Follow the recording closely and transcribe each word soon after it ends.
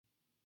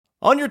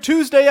On your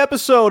Tuesday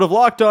episode of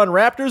Locked On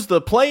Raptors, the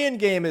play-in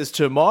game is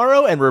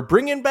tomorrow, and we're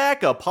bringing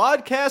back a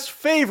podcast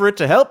favorite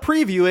to help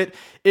preview it.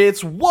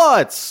 It's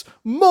What's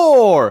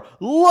More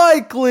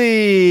Likely?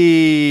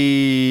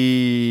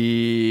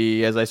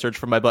 As I search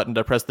for my button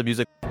to press the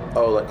music.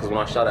 Oh, because when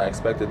I shot, I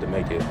expected to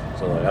make it.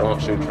 So, I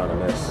don't shoot trying to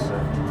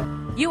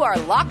miss. You are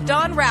Locked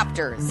On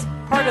Raptors,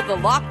 part of the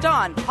Locked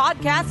On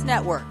Podcast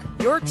Network,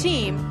 your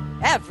team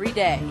every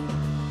day.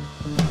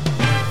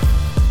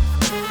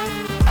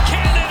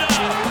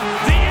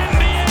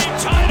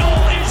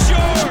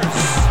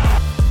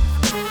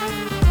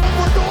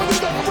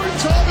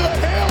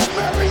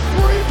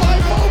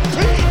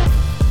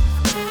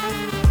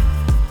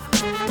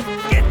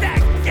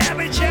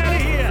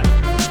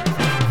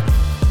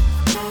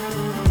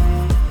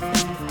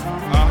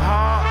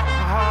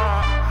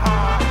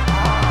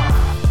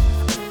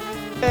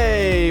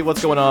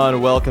 What's going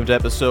on? Welcome to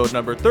episode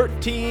number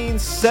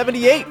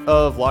 1378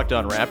 of Locked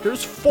On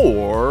Raptors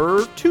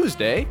for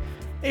Tuesday,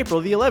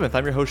 April the 11th.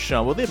 I'm your host,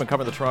 Sean Woodley. I've been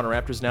covering the Toronto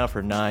Raptors now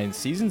for 9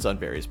 seasons on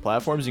various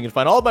platforms. You can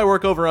find all of my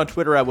work over on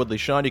Twitter at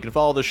WoodleySean. You can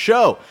follow the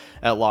show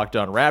at Locked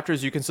On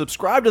Raptors. You can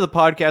subscribe to the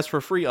podcast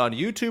for free on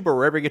YouTube or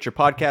wherever you get your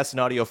podcasts in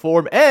audio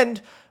form.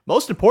 And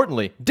most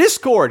importantly,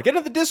 Discord. Get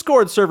into the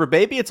Discord server,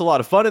 baby. It's a lot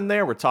of fun in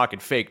there. We're talking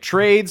fake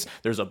trades.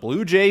 There's a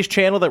Blue Jays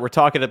channel that we're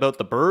talking about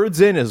the birds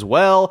in as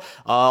well.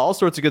 All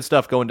sorts of good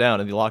stuff going down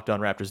in the Locked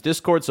On Raptors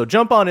Discord. So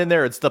jump on in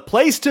there. It's the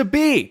place to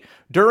be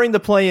during the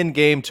play-in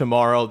game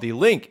tomorrow. The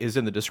link is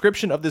in the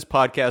description of this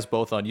podcast,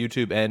 both on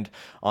YouTube and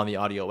on the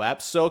audio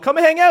apps. So come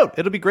and hang out.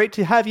 It'll be great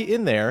to have you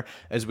in there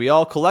as we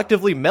all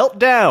collectively melt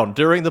down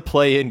during the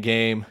play-in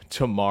game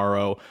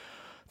tomorrow.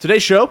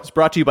 Today's show is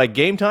brought to you by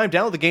Game Time.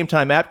 Download the Game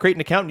Time app, create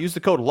an account, and use the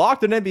code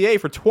LOCKEDONNBA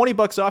for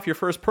 $20 off your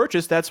first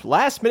purchase. That's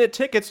last-minute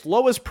tickets,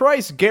 lowest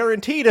price,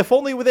 guaranteed. If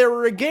only there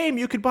were a game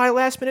you could buy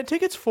last-minute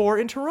tickets for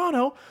in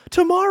Toronto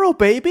tomorrow,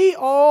 baby.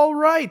 All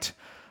right,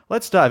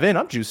 let's dive in.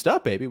 I'm juiced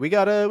up, baby. We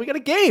got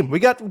a game. We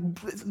got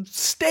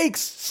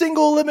stakes,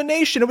 single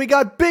elimination, and we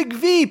got Big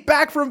V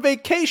back from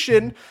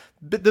vacation.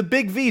 The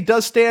Big V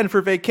does stand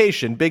for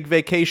vacation. Big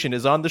Vacation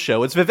is on the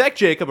show. It's Vivek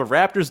Jacob of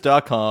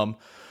Raptors.com.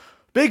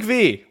 Big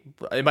V,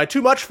 am I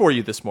too much for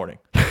you this morning?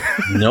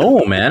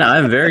 No, man,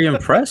 I'm very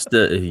impressed.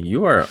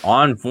 You are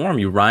on form.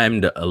 You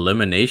rhymed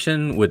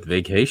elimination with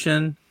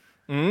vacation.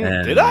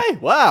 And did I?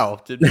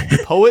 Wow.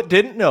 Poet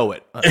didn't know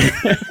it.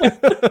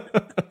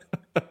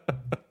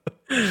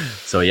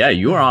 So, yeah,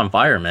 you are on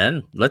fire,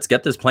 man. Let's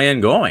get this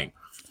plan going.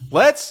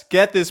 Let's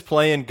get this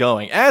play-in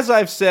going. As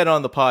I've said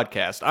on the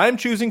podcast, I'm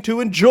choosing to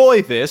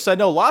enjoy this. I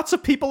know lots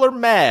of people are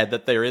mad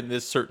that they're in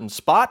this certain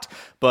spot,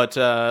 but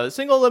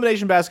single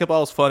elimination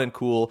basketball is fun and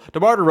cool.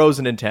 DeMar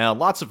DeRozan in town,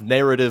 lots of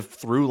narrative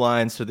through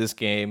lines to this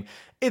game.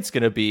 It's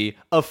going to be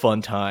a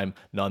fun time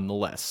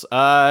nonetheless.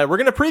 We're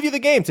going to preview the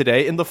game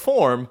today in the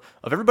form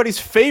of everybody's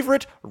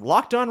favorite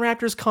Locked On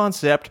Raptors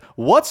concept,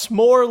 What's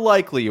More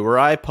Likely, where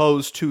I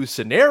pose two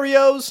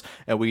scenarios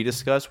and we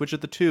discuss which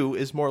of the two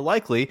is more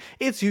likely.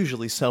 It's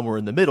usually somewhere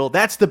in the middle.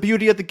 That's the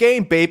beauty of the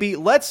game, baby.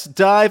 Let's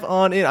dive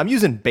on in. I'm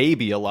using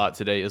baby a lot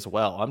today as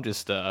well. I'm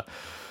just...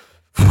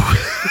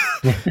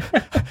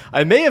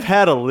 I may have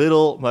had a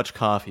little much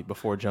coffee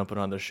before jumping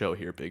on the show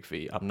here, Big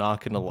V. I'm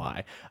not going to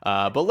lie.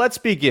 But let's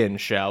begin,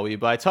 shall we,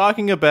 by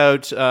talking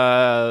about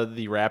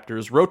the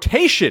Raptors'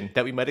 rotation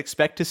that we might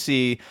expect to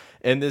see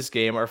in this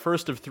game. Our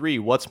first of three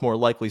What's More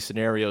Likely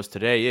scenarios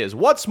today is,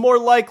 what's more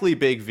likely,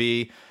 Big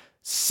V?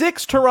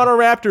 6 Toronto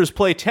Raptors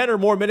play 10 or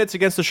more minutes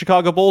against the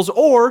Chicago Bulls,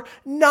 or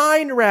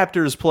 9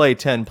 Raptors play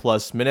 10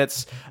 plus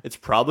minutes. It's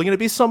probably going to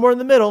be somewhere in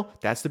the middle.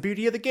 That's the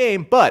beauty of the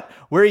game. But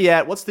where are you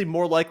at? What's the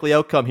more likely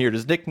outcome here?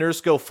 Does Nick Nurse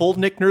go full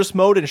Nick Nurse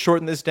mode and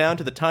shorten this down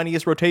to the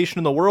tiniest rotation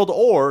in the world,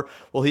 or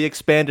will he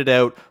expand it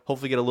out,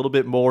 hopefully get a little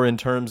bit more in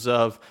terms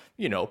of,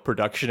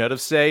 production out of,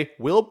 say,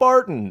 Will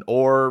Barton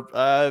or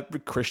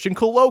Christian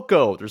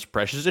Coloco? There's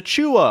Precious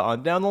Achiuwa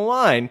on down the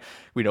line.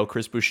 We know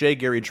Chris Boucher,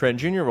 Gary Trent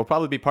Jr. will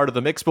probably be part of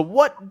the mix, but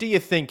what do you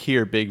think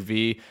here, Big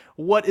V?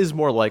 What is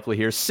more likely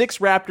here? 6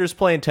 Raptors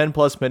playing 10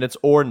 plus minutes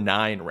or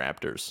 9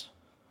 Raptors?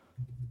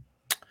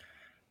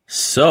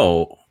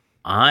 So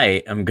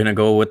I am going to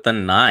go with the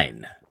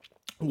 9.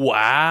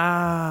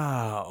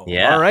 Wow.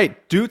 Yeah. All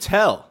right. Do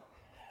tell.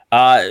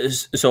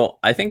 So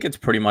I think it's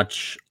pretty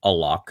much a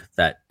lock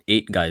that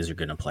 8 guys are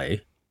going to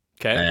play.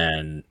 Okay.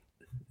 And,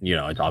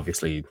 it's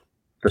obviously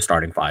the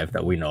starting 5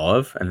 that we know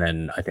of. And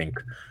then I think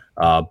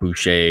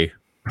Boucher,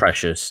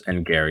 Precious,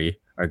 and Gary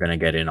are going to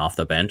get in off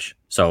the bench.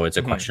 So it's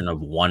a question of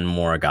one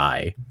more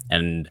guy.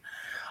 And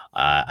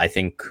I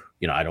think,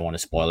 I don't want to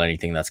spoil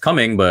anything that's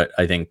coming, but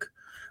I think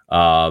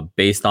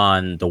based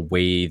on the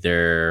way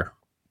their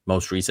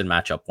most recent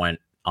matchup went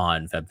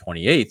on Feb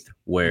 28th,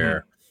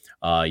 where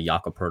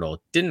Jakob Poeltl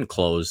didn't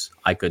close,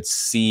 I could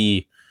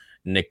see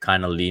Nick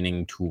kind of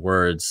leaning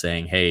towards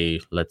saying, hey,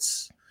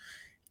 let's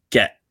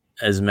get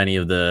as many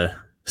of the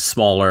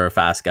smaller,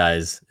 fast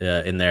guys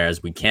in there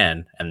as we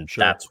can. And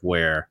that's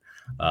where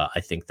I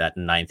think that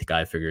 9th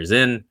guy figures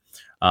in.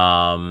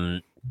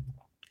 And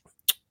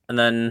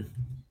then,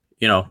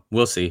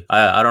 we'll see.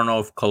 I don't know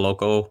if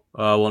Koloko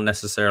will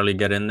necessarily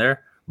get in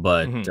there,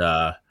 but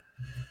Mhm.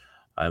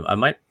 I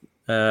might.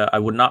 I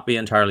would not be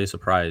entirely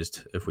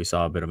surprised if we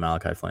saw a bit of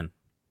Malachi Flynn.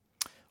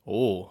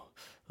 Oh.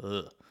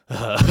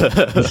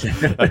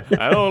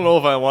 I don't know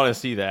if I want to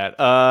see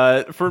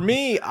that. For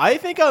me, I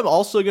think I'm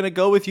also going to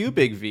go with you,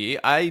 Big V.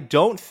 I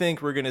don't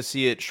think we're going to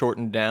see it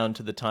shortened down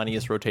to the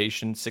tiniest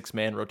rotation,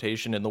 6-man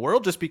rotation in the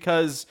world, just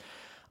because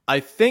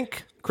I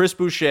think Chris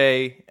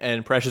Boucher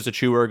and Precious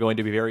Achua are going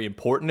to be very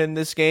important in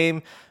this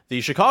game. The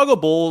Chicago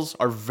Bulls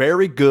are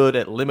very good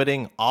at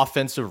limiting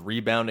offensive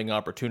rebounding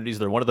opportunities.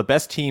 They're one of the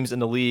best teams in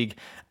the league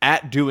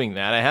at doing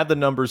that. I have the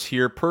numbers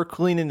here. Per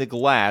cleaning the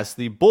glass,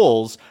 the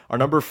Bulls are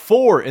number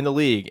 4 in the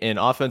league in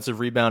offensive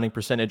rebounding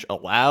percentage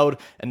allowed,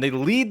 and they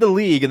lead the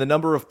league in the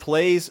number of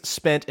plays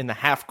spent in the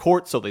half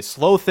court. So they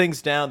slow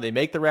things down. They're going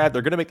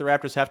to make the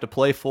Raptors have to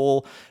play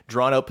full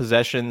drawn out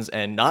possessions,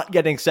 and not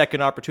getting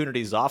second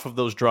opportunities off of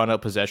those drawn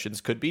out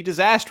possessions could be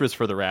disastrous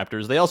for the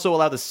Raptors. They also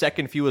allow the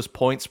second fewest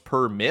points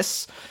per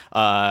miss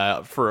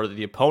for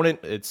the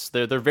opponent.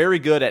 They're very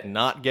good at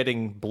not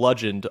getting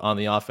bludgeoned on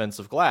the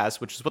offensive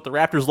glass, which is what the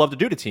Raptors love to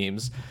do to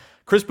teams.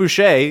 Chris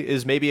Boucher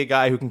is maybe a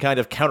guy who can kind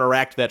of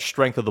counteract that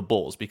strength of the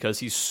Bulls because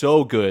he's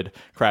so good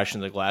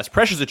crashing the glass.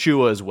 Precious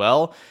Achua as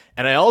well.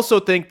 And I also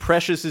think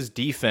Precious's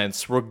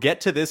defense, we'll get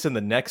to this in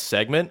the next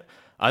segment,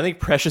 I think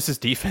Precious's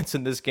defense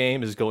in this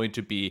game is going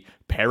to be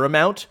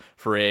paramount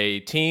for a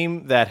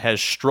team that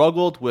has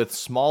struggled with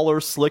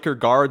smaller, slicker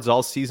guards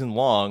all season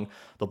long.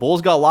 The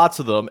Bulls got lots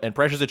of them, and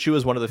Precious Achua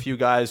is one of the few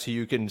guys who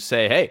you can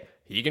say, hey,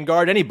 he can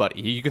guard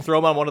anybody. You can throw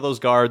him on one of those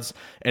guards,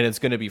 and it's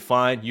going to be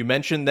fine. You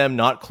mentioned them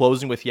not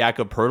closing with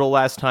Jakob Poeltl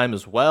last time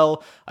as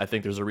well. I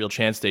think there's a real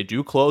chance they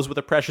do close with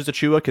a Precious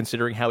Achua,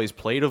 considering how he's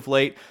played of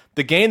late.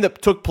 The game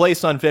that took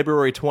place on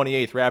February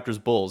 28th,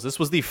 Raptors-Bulls, this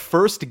was the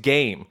first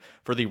game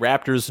for the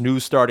Raptors' new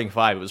starting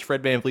five. It was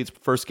Fred VanVleet's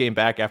first game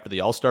back after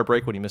the All-Star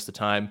break when he missed the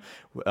time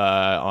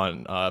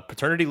on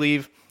paternity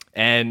leave.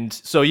 And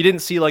so you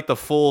didn't see like the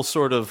full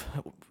sort of,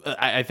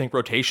 I think,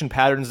 rotation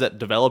patterns that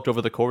developed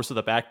over the course of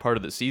the back part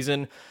of the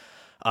season.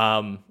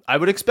 I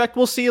would expect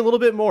we'll see a little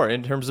bit more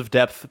in terms of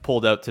depth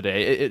pulled out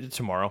today,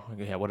 tomorrow.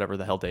 Yeah, whatever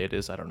the hell day it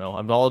is. I don't know.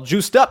 I'm all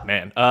juiced up,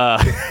 man.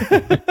 Yeah,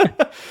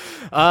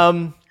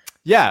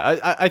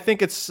 I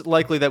think it's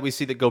likely that we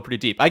see that go pretty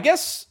deep.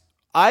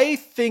 I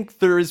think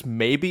there is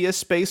maybe a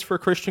space for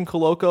Christian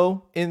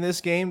Koloko in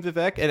this game,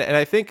 Vivek, and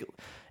I think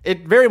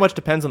it very much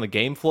depends on the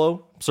game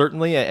flow,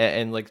 certainly,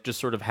 and like just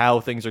sort of how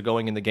things are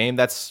going in the game.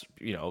 That's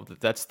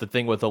the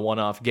thing with a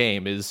one-off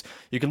game is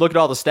you can look at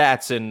all the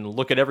stats and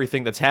look at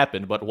everything that's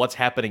happened, but what's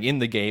happening in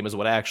the game is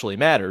what actually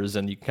matters,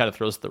 and you can kind of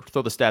throw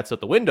the stats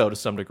out the window to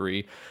some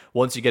degree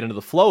once you get into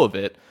the flow of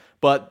it.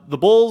 But the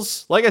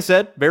Bulls, like I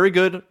said, very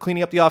good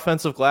cleaning up the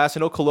offensive glass.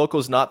 I know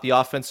Koloko's not the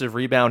offensive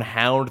rebound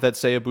hound that,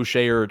 say, a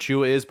Boucher or a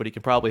Chua is, but he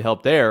can probably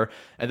help there.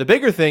 And the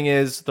bigger thing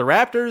is the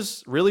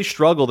Raptors really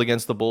struggled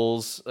against the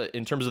Bulls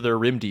in terms of their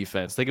rim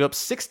defense. They gave up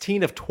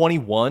 16 of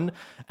 21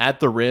 at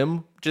the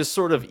rim, just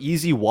sort of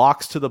easy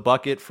walks to the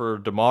bucket for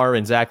DeMar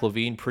and Zach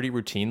LaVine pretty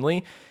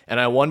routinely. And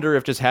I wonder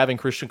if just having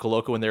Christian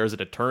Koloko in there as a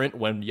deterrent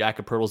when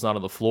Jakob Poeltl's not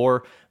on the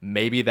floor,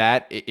 maybe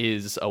that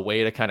is a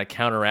way to kind of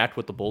counteract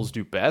what the Bulls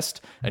do best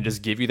and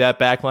just give you that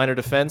backliner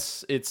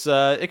defense. It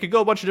could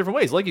go a bunch of different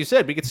ways. Like you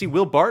said, we could see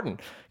Will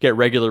Barton get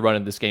regular run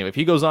in this game. If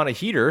he goes on a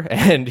heater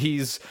and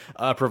he's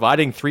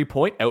providing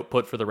 3-point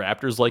output for the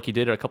Raptors like he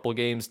did a couple of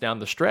games down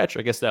the stretch,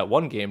 I guess that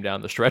one game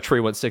down the stretch where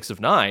he went 6 of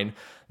 9,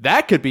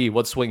 that could be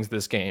what swings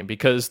this game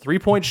because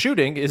 3-point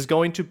shooting is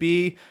going to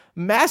be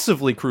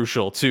massively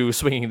crucial to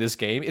swinging this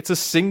game. It's a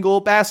single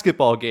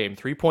basketball game.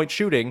 3-point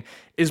shooting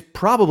is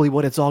probably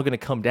what it's all going to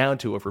come down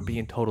to if we're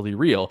being totally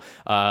real.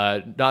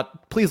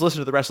 Please listen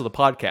to the rest of the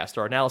podcast.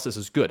 Our analysis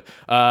is good.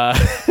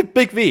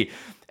 Big V,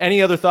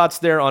 any other thoughts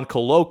there on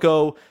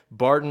Koloko,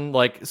 Barton,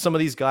 like some of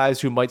these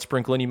guys who might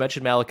sprinkle in? You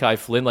mentioned Malachi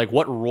Flynn. Like,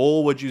 what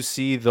role would you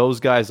see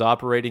those guys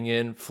operating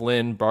in?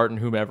 Flynn, Barton,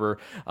 whomever,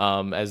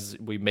 as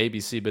we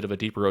maybe see a bit of a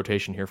deeper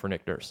rotation here for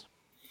Nick Nurse.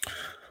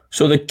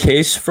 So the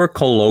case for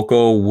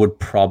Koloko would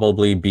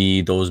probably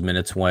be those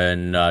minutes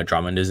when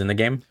Drummond is in the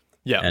game.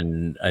 Yeah.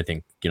 And I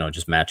think,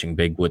 just matching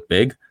big with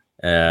big.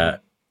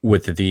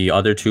 With the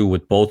other two,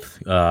 with both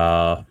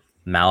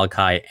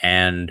Malachi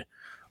and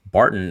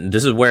Barton,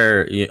 this is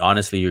where,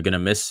 honestly, you're going to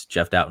miss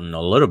Jeff Doughton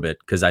a little bit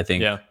because I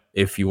think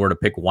if you were to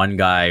pick one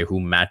guy who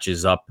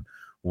matches up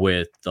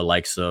with the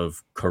likes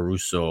of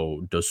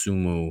Caruso,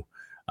 Dosunmu,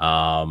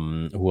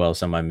 who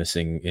else am I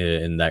missing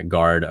in that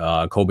guard?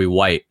 Kobe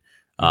White.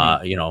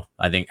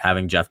 I think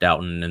having Jeff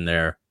Doughton in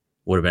there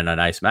would have been a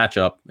nice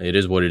matchup. It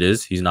is what it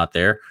is. He's not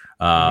there.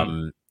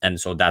 And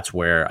so that's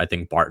where I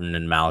think Barton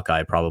and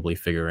Malachi probably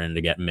figure in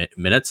to get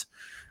minutes.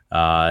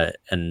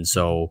 And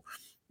so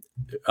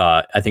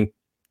I think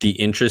the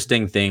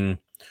interesting thing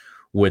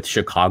with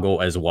Chicago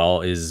as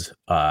well is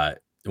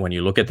when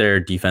you look at their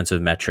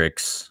defensive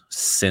metrics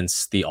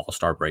since the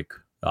All-Star break,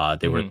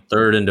 they were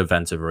third in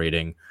defensive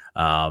rating.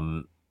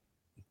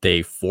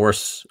 They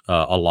force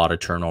a lot of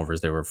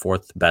turnovers. They were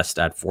fourth best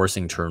at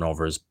forcing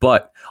turnovers.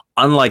 But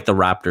unlike the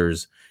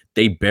Raptors,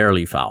 they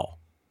barely foul.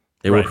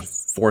 They Right. were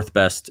fourth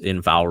best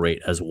in foul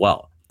rate as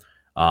well.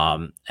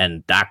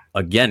 And that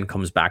again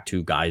comes back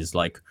to guys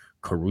like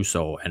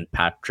Caruso and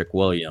Patrick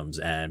Williams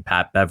and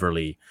Pat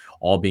Beverly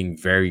all being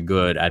very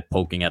good at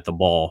poking at the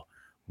ball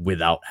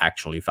without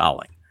actually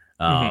fouling.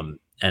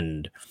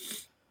 And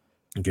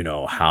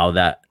how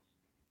that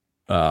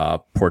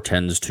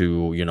portends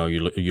to,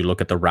 you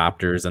look at the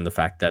Raptors and the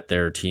fact that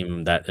they're a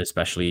team that,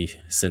 especially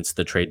since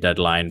the trade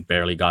deadline,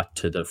 barely got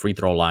to the free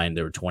throw line.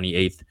 They were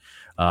 28th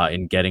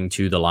in getting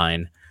to the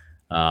line.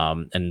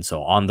 And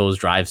so on those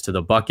drives to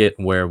the bucket,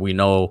 where we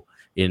know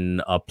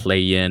in a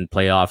play-in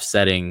playoff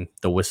setting,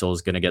 the whistle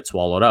is going to get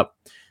swallowed up.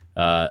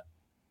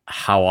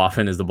 How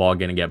often is the ball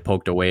going to get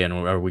poked away, and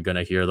are we going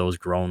to hear those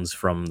groans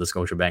from the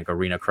Scotiabank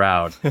Arena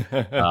crowd?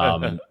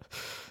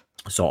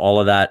 So all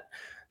of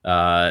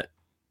that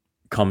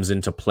comes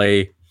into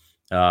play.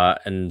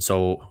 And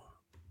so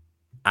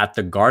at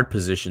the guard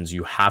positions,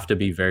 you have to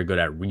be very good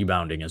at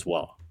rebounding as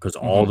well, because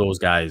all those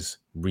guys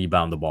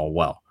rebound the ball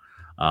well.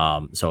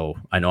 So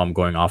I know I'm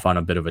going off on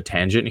a bit of a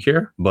tangent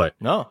here, but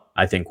no,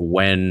 I think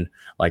when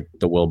like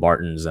the Will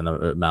Bartons and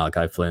the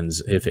Malachi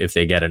Flynn's, if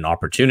they get an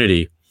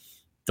opportunity,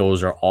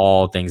 those are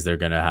all things they're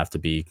going to have to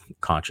be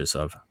conscious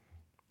of.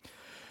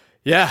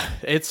 Yeah,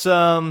 it's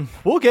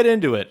we'll get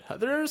into it.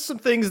 There are some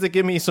things that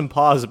give me some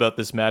pause about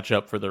this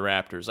matchup for the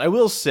Raptors. I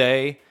will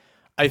say,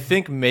 I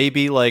think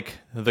maybe like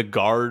the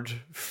guard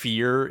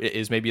fear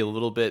is maybe a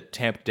little bit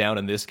tamped down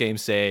in this game,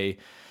 say,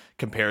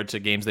 compared to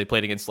games they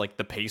played against like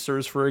the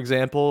Pacers, for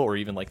example, or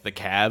even like the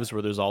Cavs,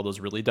 where there's all those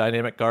really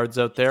dynamic guards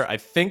out there. I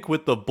think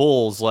with the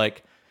Bulls,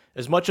 like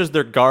as much as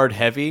they're guard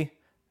heavy,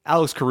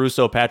 Alex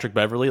Caruso, Patrick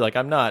Beverly, like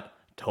I'm not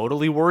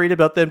totally worried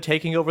about them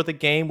taking over the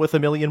game with a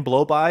million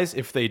blow-bys.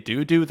 If they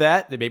do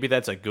that, then maybe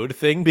that's a good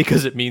thing,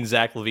 because it means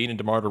Zach LaVine and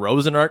DeMar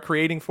DeRozan aren't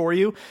creating for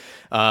you.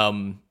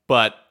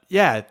 But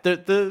yeah,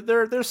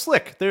 they're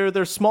slick.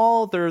 They're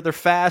small. They're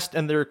fast,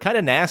 and they're kind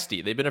of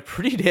nasty. They've been a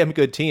pretty damn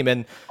good team.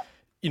 And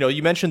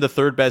you mentioned the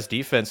third best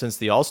defense since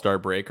the All-Star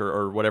break,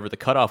 or whatever the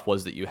cutoff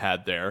was that you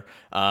had there.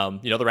 The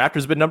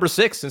Raptors have been number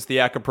 6 since the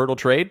Acapulco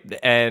trade,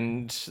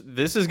 and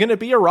this is going to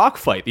be a rock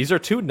fight. These are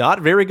two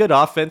not very good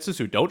offenses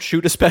who don't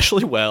shoot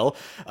especially well,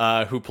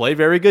 who play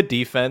very good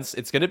defense.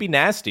 It's going to be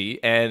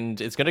nasty,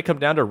 and it's going to come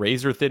down to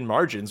razor-thin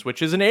margins,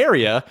 which is an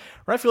area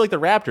where I feel like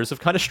the Raptors have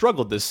kind of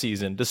struggled this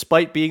season,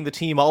 despite being the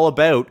team all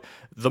about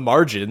the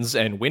margins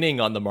and winning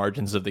on the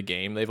margins of the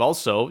game. They've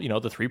also,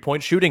 the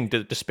three-point shooting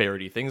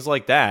disparity, things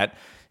like that.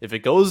 If it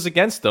goes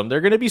against them,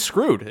 they're going to be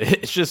screwed.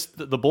 It's just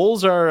the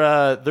Bulls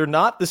are, they're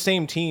not the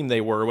same team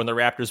they were when the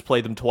Raptors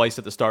played them twice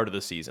at the start of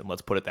the season.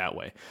 Let's put it that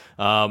way.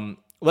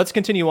 Let's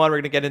continue on. We're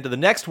going to get into the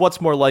next What's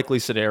More Likely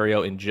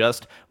scenario in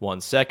just 1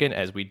 second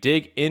as we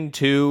dig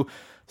into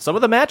some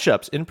of the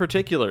matchups, in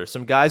particular,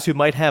 some guys who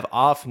might have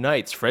off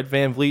nights. Fred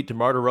VanVleet,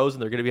 DeMar DeRozan,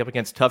 they're going to be up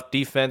against tough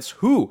defense.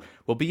 Who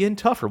will be in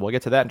tougher? We'll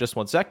get to that in just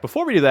 1 sec.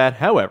 Before we do that,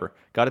 however,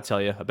 got to tell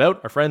you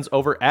about our friends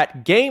over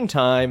at Game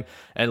Time.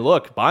 And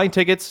look, buying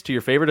tickets to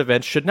your favorite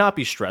events should not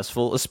be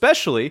stressful,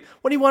 especially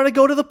when you want to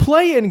go to the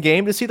play-in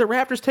game to see the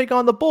Raptors take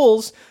on the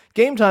Bulls.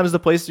 Game Time is the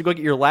place to go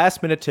get your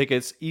last-minute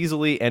tickets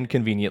easily and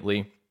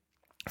conveniently.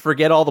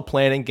 Forget all the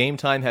planning. Game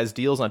Time has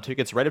deals on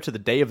tickets right up to the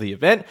day of the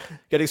event.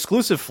 Get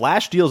exclusive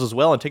flash deals as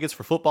well on tickets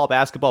for football,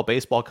 basketball,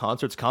 baseball,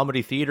 concerts,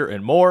 comedy, theater,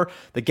 and more.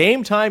 The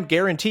Game Time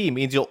guarantee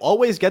means you'll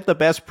always get the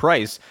best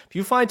price. If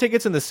you find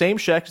tickets in the same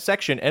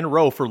section and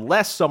row for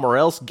less somewhere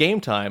else, Game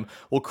Time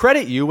will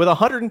credit you with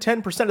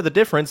 110% of the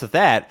difference.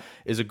 That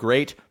is a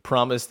great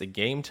promise. The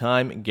Game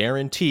Time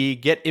guarantee.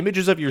 Get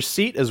images of your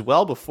seat as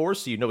well before,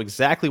 so you know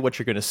exactly what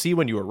you're going to see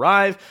when you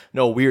arrive.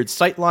 No weird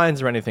sight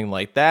lines or anything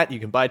like that. You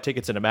can buy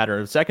tickets in a matter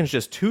of seconds,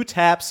 just 2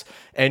 taps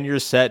and you're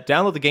set.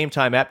 Download the Game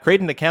Time app, create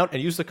an account,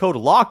 and use the code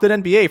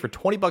LOCKEDONNBA for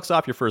 $20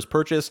 off your first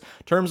purchase.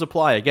 Terms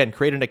apply. Again,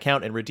 create an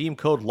account and redeem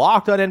code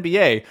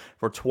LOCKEDONNBA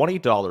for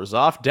 $20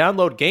 off.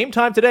 Download Game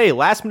Time today.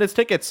 Last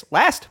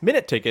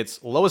minute tickets,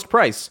 lowest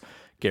price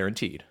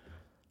guaranteed.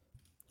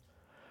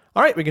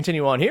 All right, we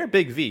continue on here.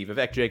 Big V,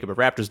 Vivek Jacob of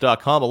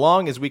Raptors.com,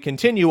 along as we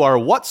continue our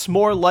What's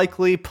More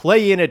Likely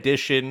play-in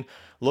edition,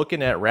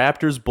 looking at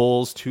Raptors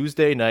Bulls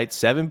Tuesday night,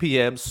 7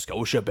 p.m.,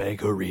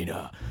 Scotiabank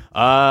Arena.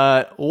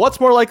 What's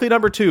more likely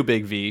number 2,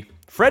 Big V?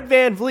 Fred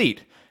VanVleet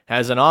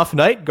has an off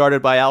night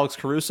guarded by Alex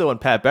Caruso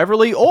and Pat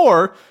Beverly,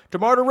 or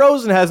DeMar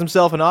DeRozan has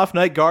himself an off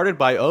night guarded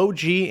by OG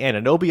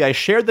Anunoby. I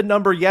shared the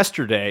number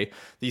yesterday.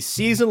 The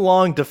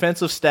season-long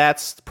defensive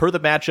stats per the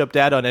matchup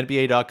data on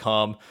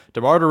NBA.com.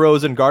 DeMar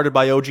DeRozan guarded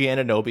by OG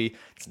Anunoby.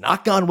 It's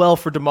not gone well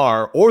for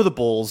DeMar or the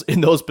Bulls in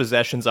those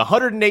possessions.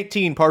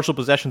 118 partial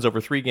possessions over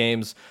 3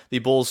 games. The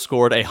Bulls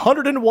scored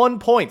 101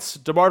 points.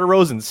 DeMar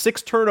DeRozan,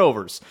 6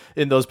 turnovers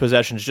in those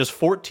possessions. Just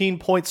 14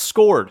 points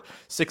scored.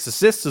 6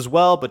 assists as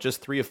well, but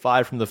just 3 of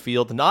 5 from the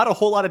field. Not a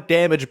whole lot of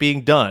damage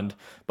being done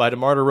by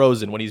DeMar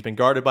DeRozan when he's been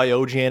guarded by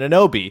OG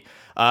Anunoby.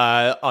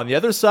 On the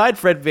other side,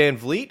 Fred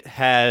VanVleet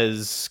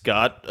has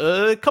got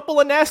a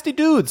couple of nasty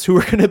dudes who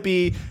are going to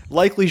be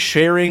likely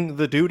sharing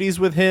the duties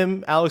with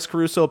him. Alex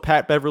Caruso,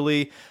 Pat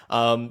Beverly,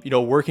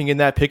 working in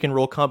that pick and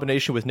roll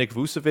combination with Nick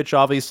Vucevic.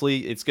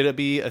 Obviously, it's going to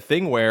be a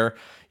thing where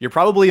you're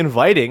probably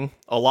inviting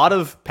a lot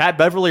of Pat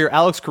Beverly or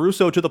Alex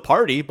Caruso to the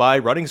party by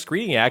running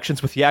screening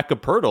actions with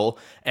Jakob Poeltl.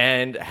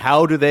 And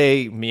how do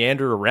they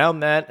meander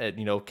around that?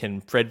 Can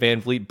Fred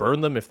VanVleet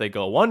burn them if they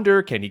go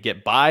under? Can he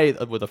get by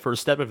with a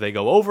first step if they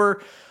go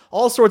over?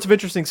 All sorts of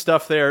interesting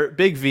stuff there.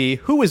 Big V,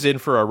 who is in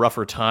for a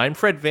rougher time,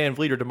 Fred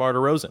VanVleet or DeMar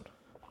DeRozan?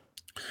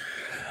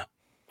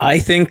 I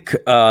think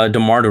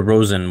DeMar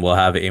DeRozan will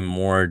have a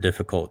more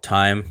difficult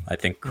time. I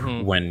think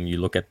when you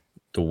look at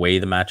the way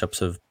the matchups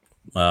have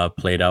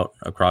played out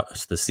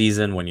across the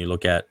season, when you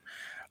look at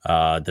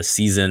the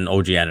season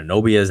OG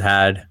Anunoby has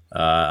had,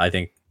 I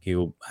think he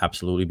will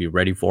absolutely be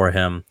ready for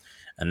him.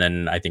 And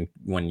then I think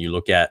when you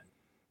look at,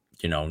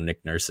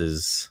 Nick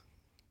Nurse's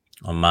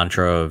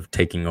mantra of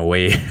taking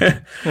away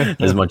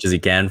as much as he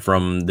can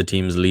from the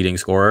team's leading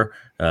scorer,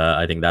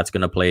 I think that's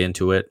going to play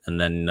into it. And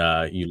then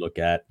you look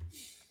at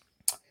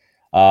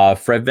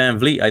Fred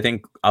VanVleet. I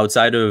think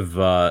outside of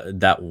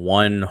that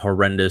one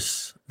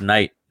horrendous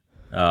night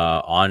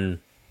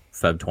on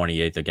Feb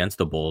 28th against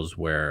the Bulls,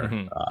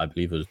 where I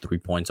believe it was 3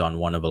 points on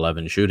 1 of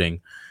 11 shooting.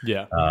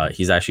 Yeah.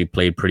 He's actually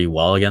played pretty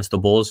well against the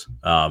Bulls.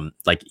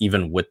 Like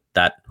even with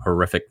that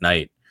horrific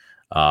night,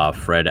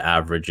 Fred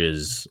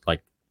averages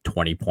like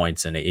 20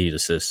 points and 8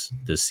 assists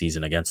this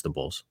season against the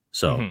Bulls.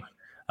 So,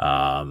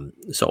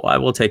 so I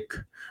will take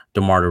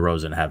DeMar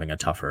DeRozan having a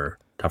tougher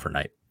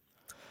night.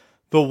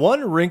 The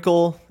one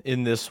wrinkle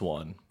in this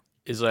one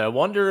is I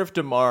wonder if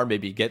DeMar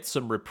maybe gets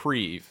some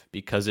reprieve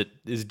because it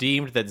is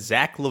deemed that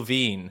Zach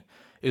LaVine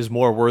is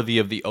more worthy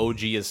of the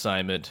OG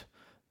assignment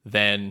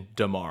than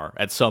DeMar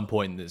at some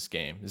point in this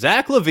game.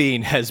 Zach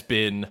LaVine has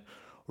been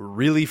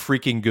really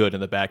freaking good in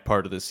the back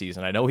part of the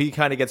season. I know he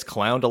kind of gets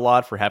clowned a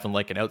lot for having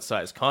like an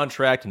outsized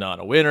contract, not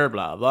a winner,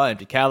 blah, blah,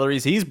 empty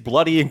calories. He's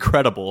bloody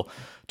incredible.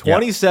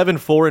 27,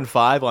 4, and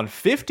 5 on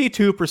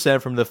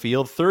 52% from the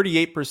field,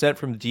 38%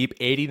 from deep,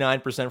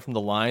 89% from the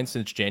line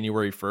since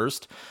January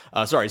 1st.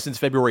 Since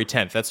February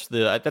 10th.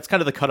 That's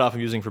kind of the cutoff I'm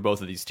using for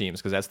both of these teams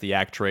because that's the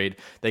Yak trade.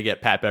 They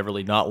get Pat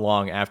Beverly not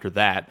long after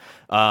that.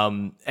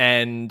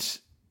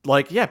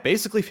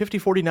 Basically 50,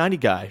 40, 90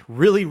 guy.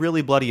 Really,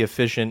 really bloody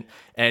efficient.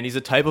 And he's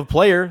a type of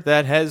player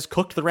that has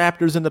cooked the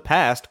Raptors in the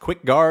past.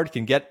 Quick guard,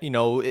 can get,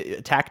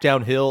 attack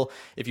downhill.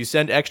 If you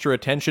send extra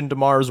attention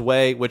DeMar's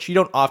way, which you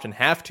don't often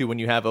have to when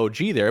you have OG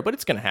there, but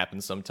it's going to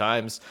happen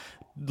sometimes.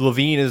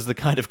 LaVine is the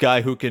kind of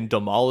guy who can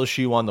demolish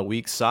you on the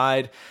weak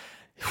side.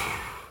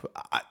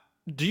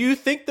 Do you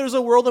think there's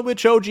a world in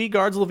which OG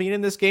guards LaVine in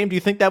this game? Do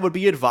you think that would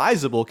be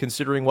advisable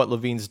considering what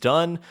LaVine's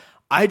done?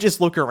 I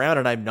just look around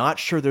and I'm not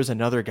sure there's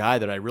another guy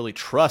that I really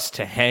trust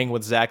to hang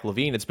with Zach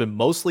LaVine. It's been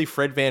mostly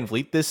Fred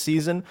VanVleet this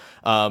season,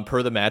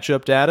 per the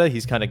matchup data.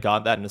 He's kind of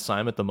got that in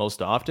assignment the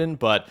most often.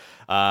 But,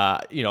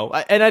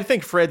 and I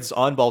think Fred's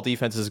on-ball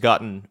defense has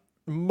gotten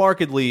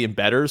markedly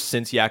better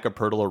since Jakob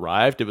Poeltl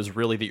arrived. It was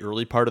really the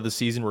early part of the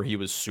season where he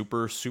was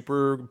super,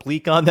 super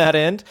bleak on that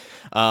end.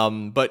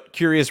 But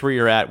curious where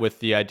you're at with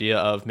the idea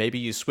of maybe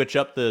you switch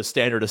up the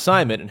standard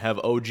assignment and have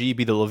OG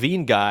be the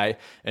LaVine guy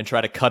and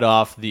try to cut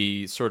off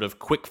the sort of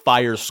quick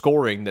fire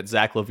scoring that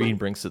Zach LaVine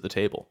brings to the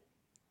table.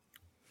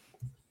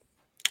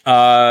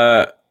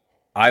 I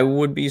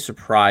would be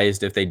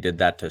surprised if they did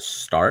that to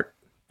start.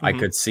 I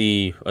could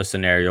see a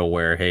scenario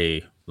where,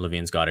 hey,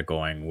 LaVine's got it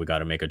going. We got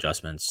to make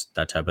adjustments,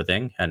 that type of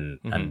thing. And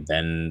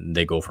then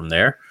they go from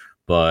there.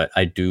 But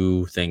I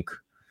do think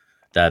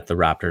that the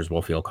Raptors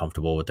will feel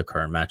comfortable with the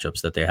current matchups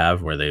that they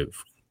have where they've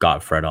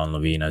got Fred on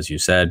LaVine, as you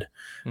said.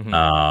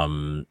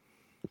 I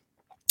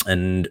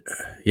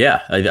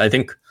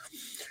think,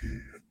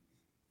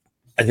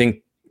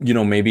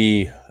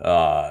 maybe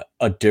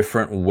a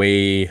different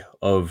way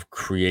of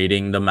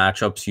creating the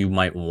matchups you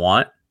might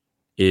want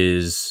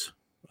is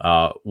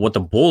what the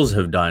Bulls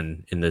have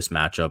done in this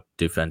matchup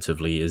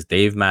defensively is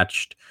they've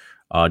matched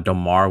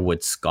DeMar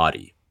with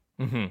Scottie.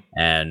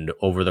 And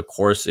over the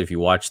course, if you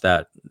watch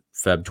that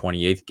Feb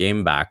 28th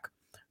game back,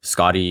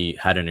 Scottie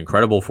had an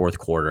incredible fourth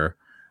quarter,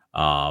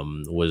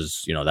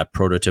 was, that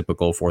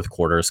prototypical fourth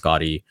quarter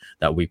Scottie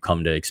that we've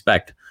come to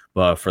expect.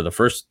 But for the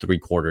first 3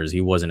 quarters,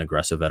 he wasn't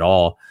aggressive at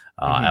all.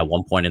 At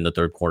one point in the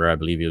third quarter, I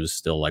believe he was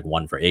still like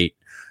 1 for 8.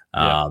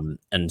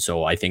 And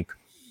so I think,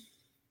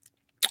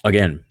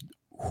 again,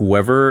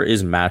 whoever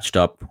is matched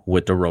up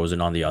with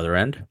DeRozan on the other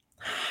end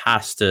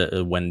has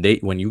to, when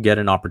you get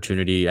an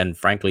opportunity, and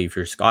frankly, if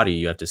you're Scottie,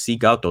 you have to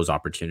seek out those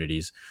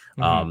opportunities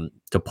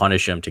to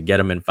punish him, to get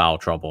him in foul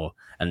trouble.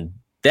 And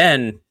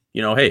then,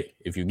 hey,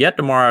 if you get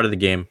DeMar out of the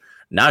game,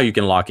 now you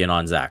can lock in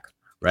on Zach,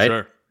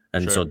 right?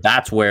 So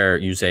that's where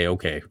you say,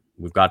 okay,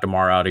 we've got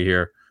DeMar out of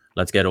here.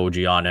 Let's get OG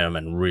on him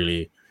and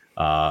really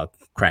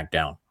crank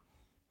down.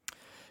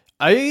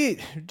 Do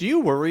you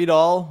worry at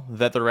all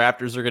that the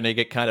Raptors are going to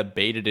get kind of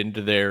baited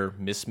into their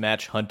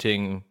mismatch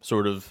hunting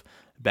sort of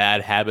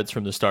bad habits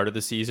from the start of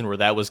the season where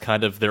that was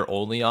kind of their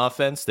only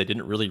offense. They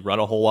didn't really run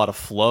a whole lot of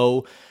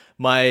flow.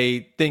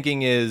 My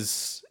thinking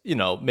is,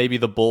 maybe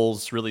the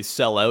Bulls really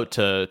sell out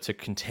to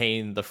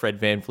contain the Fred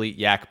VanVleet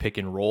Yak pick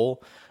and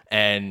roll.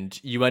 And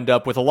you end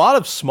up with a lot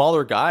of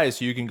smaller guys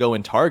who you can go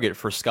and target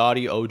for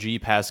Scotty,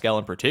 OG, Pascal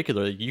in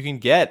particular. You can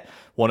get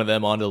one of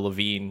them onto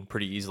Levine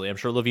pretty easily. I'm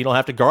sure Levine will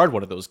have to guard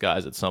one of those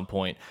guys at some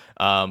point.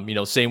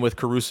 Same with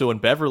Caruso and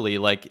Beverly.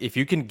 Like, if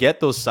you can get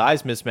those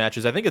size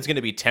mismatches, I think it's going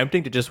to be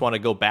tempting to just want to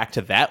go back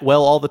to that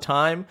well all the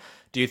time.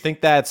 Do you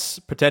think that's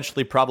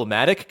potentially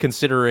problematic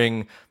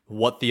considering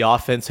what the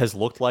offense has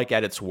looked like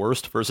at its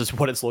worst versus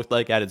what it's looked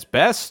like at its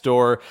best?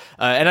 Or,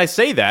 and I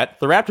say that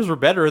the Raptors were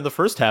better in the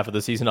first half of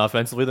the season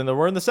offensively than they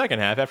were in the second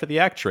half after the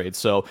Yak trade.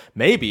 So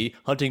maybe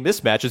hunting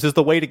mismatches is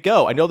the way to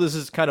go. I know this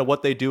is kind of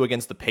what they do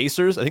against the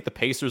Pacers. I think the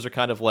Pacers are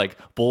kind of like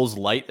Bulls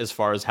light as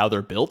far as how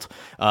they're built.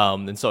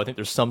 And so I think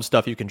there's some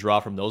stuff you can draw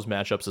from those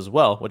matchups as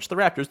well, which the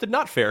Raptors did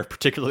not fare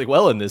particularly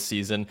well in this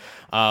season.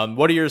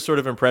 What are your sort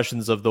of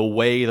impressions of the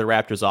way the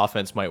Raptors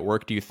offense might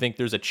work? Do you think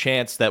there's a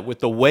chance that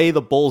with the way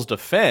the Bulls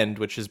defend,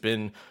 which has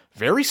been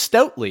very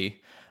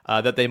stoutly,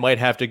 that they might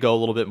have to go a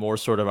little bit more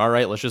sort of, all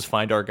right, let's just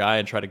find our guy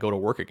and try to go to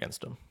work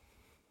against him?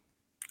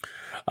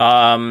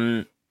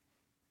 I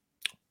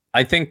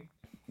think,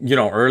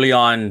 early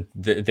on,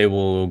 they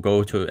will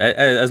go to,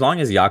 as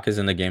long as Yak is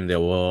in the game, they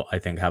will, I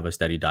think, have a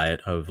steady diet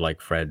of like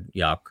Fred,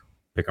 Yak,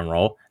 pick and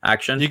roll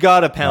action. You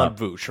got to pound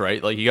Vooch,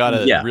 right? Like, you got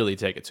to really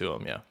take it to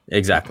him. Yeah,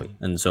 exactly.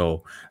 And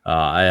so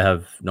I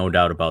have no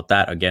doubt about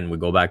that. Again, we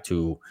go back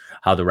to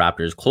how the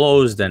Raptors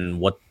closed and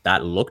what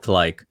that looked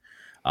like.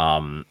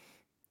 I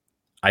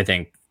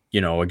think,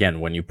 again,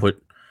 when you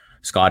put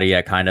Scotty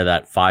at kind of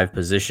that 5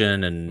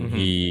 position and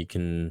he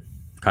can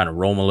kind of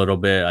roam a little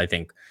bit, I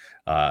think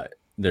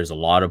there's a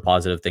lot of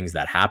positive things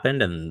that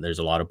happened and there's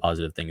a lot of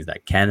positive things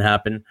that can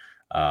happen.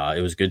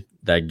 It was good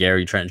that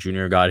Gary Trent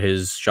Jr. got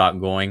his shot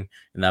going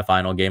in that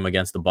final game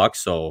against the Bucks.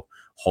 So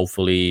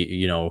hopefully,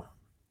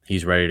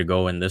 he's ready to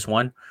go in this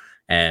one.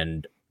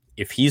 And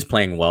if he's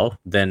playing well,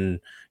 then,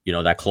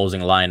 that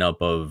closing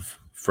lineup of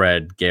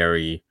Fred,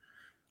 Gary,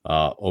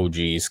 OG,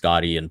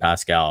 Scotty, and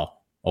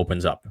Pascal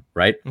opens up,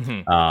 right?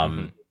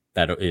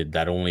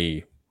 That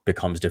only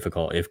becomes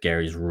difficult if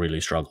Gary's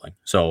really struggling.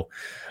 So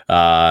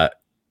I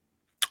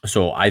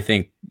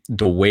think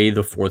the way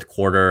the fourth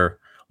quarter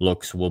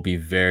looks will be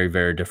very,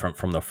 very different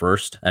from the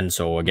first. And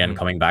so again,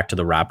 coming back to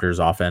the Raptors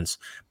offense,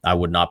 I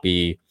would not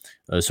be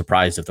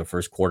surprised if the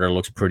first quarter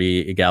looks pretty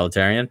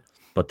egalitarian,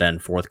 but then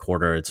fourth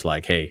quarter, it's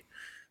like, hey,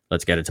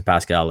 let's get it to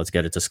Pascal, let's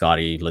get it to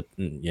Scotty,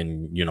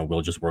 and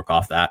we'll just work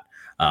off that.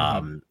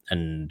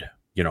 And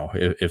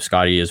if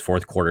Scotty is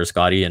fourth quarter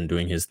Scotty and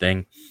doing his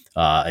thing,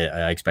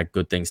 I expect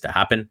good things to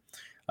happen.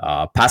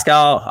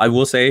 Pascal, I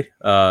will say,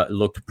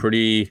 looked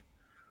pretty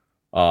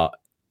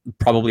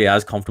probably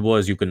as comfortable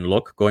as you can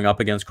look going up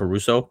against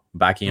Caruso,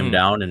 backing him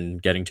down and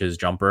getting to his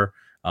jumper,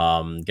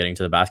 getting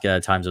to the basket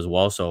at times as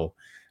well. So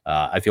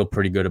I feel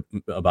pretty good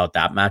about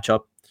that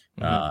matchup.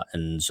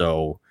 And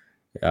so,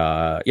 it's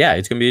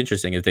going to be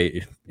interesting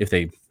if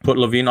they put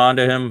Levine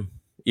onto him,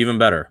 even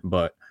better.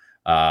 But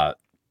I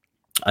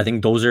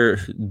think those are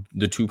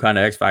the two kind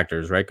of X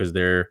factors, right? Because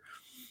they're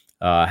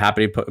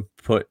happy to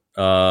put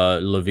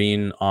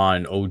Levine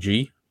on OG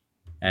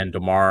and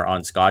DeMar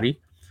on Scotty.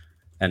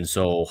 And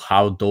so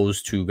how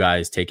those two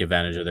guys take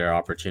advantage of their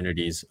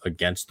opportunities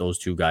against those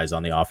two guys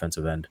on the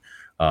offensive end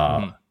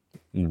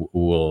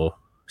will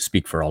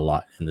speak for a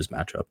lot in this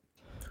matchup.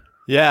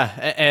 Yeah.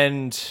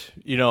 And,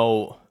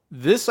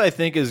 this I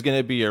think is going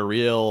to be a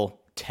real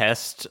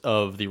test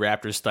of the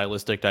Raptors'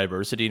 stylistic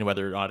diversity and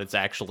whether or not it's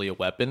actually a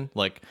weapon.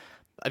 Like,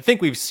 I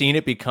think we've seen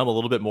it become a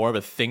little bit more of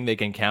a thing they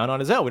can count on.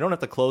 We don't have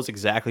to close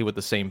exactly with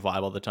the same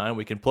vibe all the time.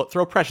 We can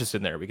throw Precious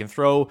in there. We can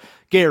throw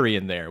Gary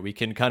in there. We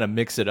can kind of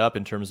mix it up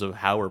in terms of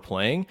how we're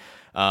playing.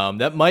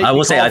 That might. I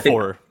will say, I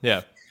think.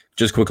 Yeah.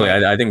 Just quickly,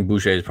 I think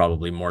Boucher is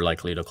probably more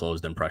likely to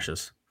close than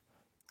Precious.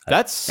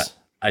 I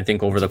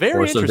think over the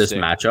course of this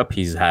matchup,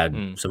 he's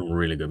had some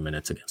really good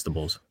minutes against the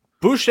Bulls.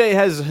 Boucher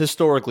has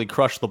historically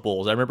crushed the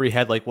Bulls. I remember he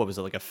had like a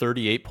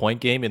 38-point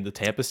game in the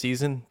Tampa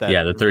season.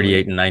 The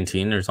 38 and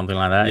 19 or something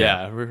like that.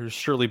 Yeah,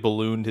 surely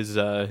ballooned his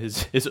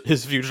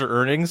future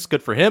earnings.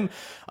 Good for him.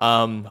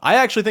 I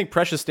actually think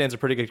Precious stands a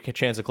pretty good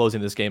chance of closing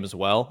this game as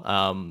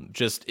well.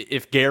 Just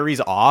if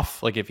Gary's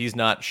off, like if he's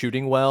not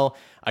shooting well,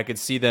 I could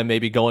see them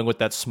maybe going with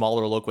that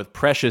smaller look with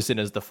Precious in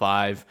as the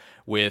 5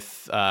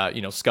 with,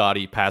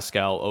 Scotty,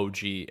 Pascal, OG,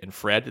 and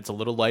Fred. It's a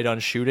little light on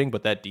shooting,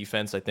 but that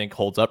defense, I think,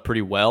 holds up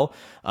pretty well.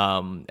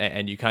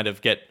 And you kind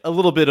of get a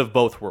little bit of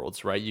both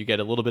worlds, right? You get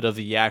a little bit of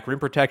the Yak rim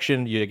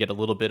protection. You get a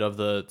little bit of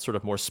the sort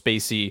of more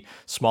spacey,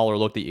 smaller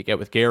look that you get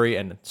with Gary,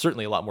 and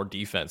certainly a lot more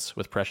defense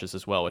with Precious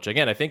as well, which,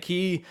 again, I think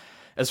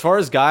as far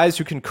as guys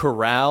who can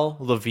corral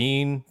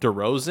Levine,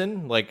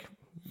 DeRozan, like,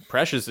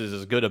 Precious is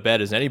as good a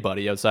bet as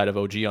anybody outside of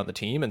OG on the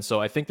team. And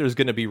so I think there's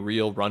going to be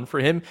real run for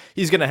him.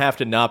 He's going to have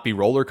to not be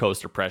roller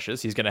coaster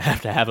Precious. He's going to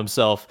have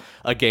himself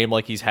a game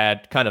like he's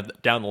had kind of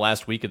down the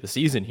last week of the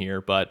season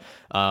here. But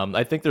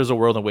I think there's a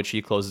world in which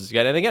he closes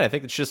again. And again, I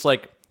think it's just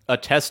like a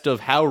test of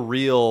how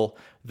real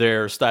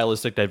their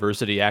stylistic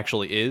diversity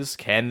actually is.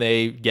 Can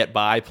they get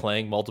by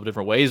playing multiple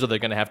different ways, or are they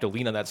going to have to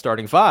lean on that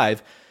starting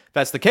five? If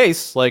that's the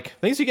case, like,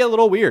 things could get a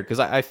little weird, because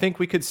I think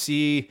we could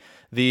see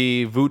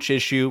the Vooch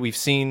issue. We've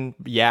seen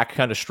Yak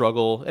kind of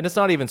struggle, and it's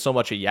not even so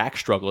much a Yak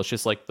struggle. It's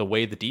just like the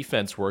way the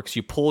defense works.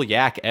 You pull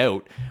Yak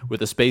out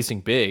with a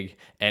spacing big,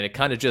 and it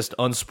kind of just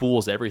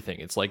unspools everything.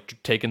 It's like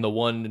taking the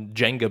one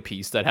Jenga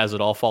piece that has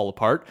it all fall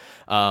apart.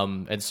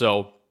 And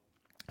so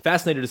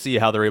fascinated to see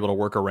how they're able to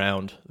work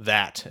around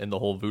that and the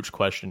whole Vooch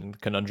question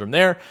conundrum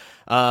there.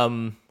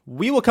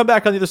 We will come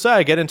back on the other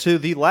side, get into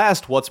the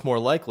last what's more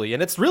likely,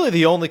 and it's really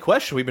the only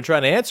question we've been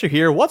trying to answer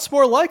here. What's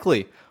more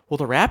likely? Will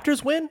the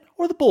Raptors win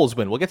or the Bulls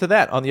win? We'll get to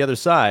that on the other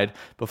side.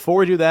 Before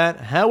we do that,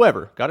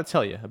 however, got to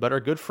tell you about our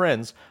good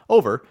friends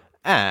over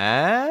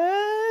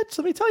at,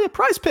 let me tell you,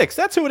 Prize Picks.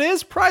 That's who it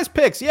is, Prize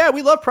Picks. Yeah,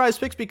 we love Prize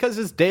Picks because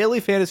it's daily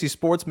fantasy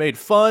sports made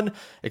fun,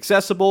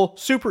 accessible,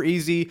 super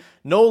easy.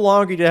 No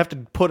longer do you have to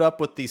put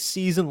up with the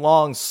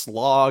season-long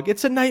slog.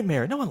 It's a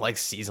nightmare. No one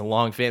likes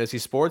season-long fantasy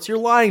sports. You're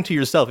lying to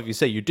yourself if you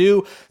say you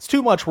do. It's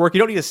too much work. You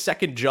don't need a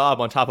second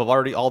job on top of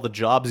already all the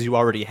jobs you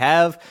already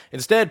have.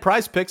 Instead,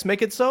 Prize Picks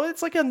make it so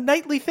it's like a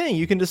nightly thing.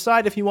 You can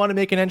decide if you want to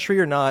make an entry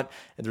or not,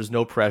 and there's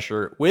no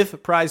pressure.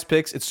 With Prize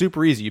Picks, it's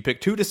super easy. You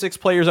pick 2 to 6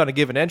 players on a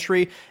given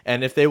entry,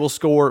 and if they will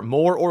score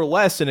more or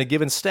less in a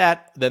given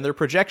stat than their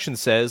projection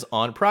says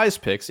on Prize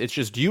Picks, it's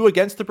just you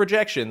against the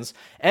projections,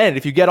 and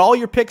if you get all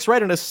your picks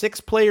right on a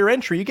 6-player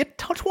entry, you get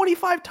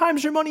 25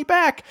 times your money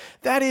back.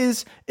 That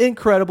is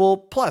incredible.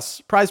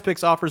 Plus, Prize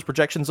Picks offers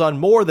projections on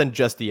more than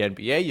just the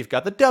NBA. You've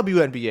got the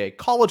WNBA,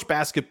 college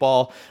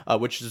basketball,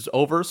 which is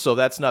over, so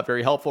that's not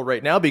very helpful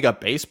right now, but you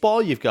got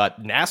baseball, you've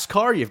got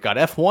NASCAR, you've got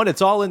F1,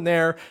 it's all in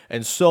there,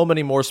 and so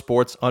many more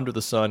sports under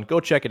the sun.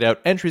 Go check it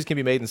out. Entries can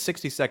be made in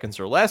 60 seconds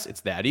or less.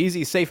 It's that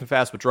easy. Safe and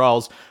fast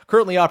withdrawals.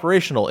 Currently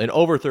operational in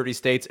over 30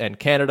 states and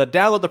Canada.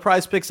 Download the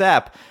Prize Picks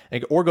app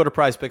or go to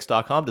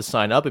prizepicks.com to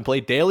sign up and play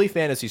daily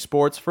fantasy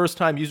sports.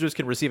 First-time users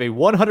can receive a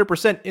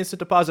 100% instant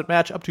deposit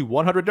match up to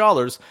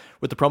 $100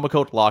 with the promo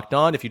code Locked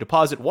On. If you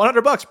deposit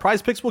 $100,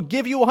 Prize Picks will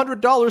give you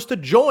 $100 to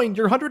join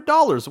your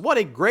 $100. What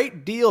a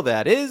great deal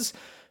that is.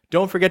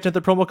 Don't forget to enter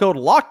the promo code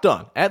Locked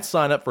On at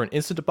sign up for an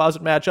instant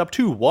deposit match up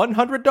to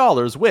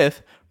 $100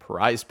 with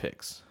Prize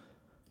Picks.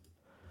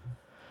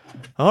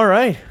 All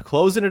right,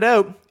 closing it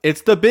out.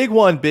 It's the big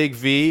one, Big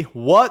V.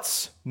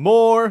 What's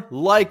more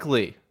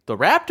likely? The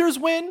Raptors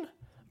win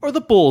or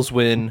the Bulls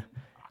win?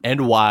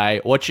 And why?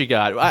 What you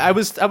got? I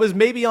was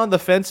maybe on the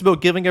fence about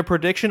giving a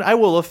prediction. I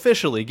will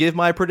officially give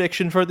my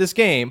prediction for this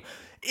game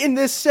in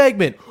this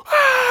segment.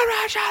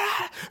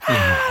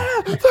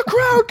 The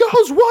crowd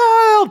goes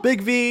wild.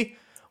 Big V,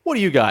 what do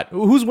you got?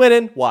 Who's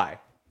winning? Why?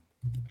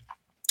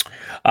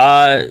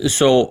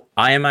 So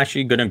I am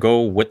actually going to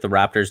go with the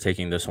Raptors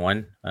taking this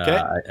one. Okay.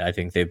 I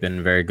think they've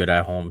been very good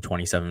at home,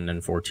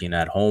 27-14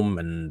 at home.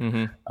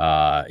 And,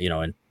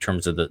 in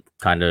terms of the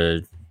kind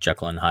of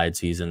Jekyll and Hyde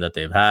season that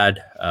they've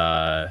had,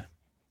 I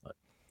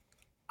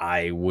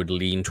would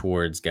lean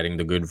towards getting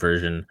the good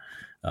version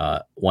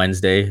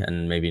Wednesday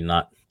and maybe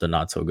not the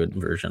not so good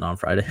version on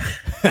Friday.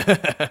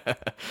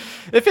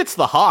 If it's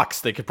the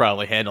Hawks, they could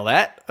probably handle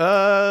that.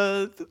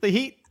 The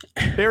Heat,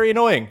 very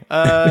annoying.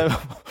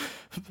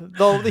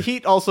 Though the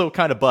Heat also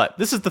kind of butt.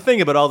 This is the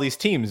thing about all these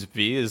teams,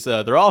 V, is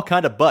they're all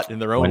kind of butt in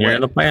their own way. When you're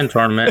in the play-in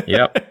tournament,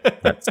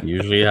 yep, that's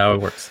usually how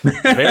it works.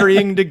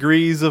 Varying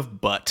degrees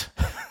of butt.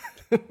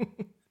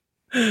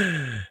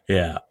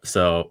 Yeah.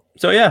 So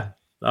yeah,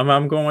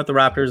 I'm going with the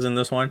Raptors in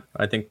this one.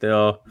 I think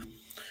they'll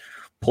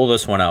pull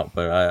this one out,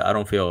 but I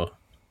don't feel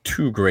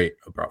too great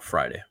about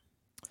Friday.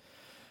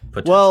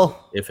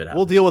 Well, if it happens.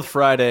 We'll deal with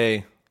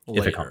Friday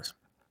later. If it comes.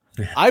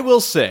 I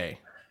will say,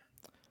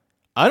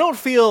 I don't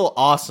feel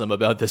awesome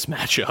about this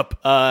matchup.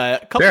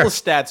 A couple of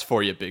stats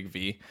for you, Big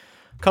V.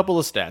 Couple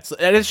of stats.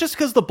 And it's just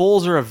because the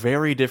Bulls are a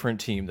very different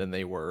team than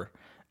they were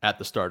at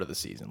the start of the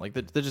season. Like,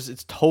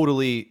 it's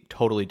totally,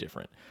 totally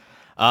different.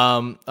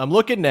 I'm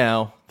looking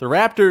now. The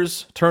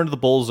Raptors turned the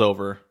Bulls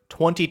over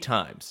 20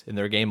 times in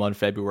their game on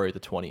February the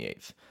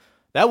 28th.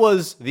 That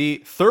was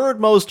the third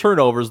most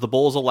turnovers the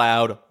Bulls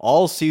allowed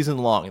all season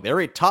long. They're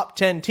a top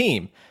 10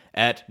 team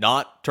at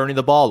not turning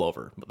the ball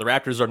over. The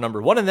Raptors are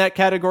number 1 in that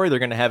category. They're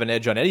going to have an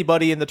edge on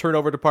anybody in the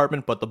turnover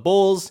department, but the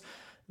Bulls,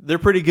 they're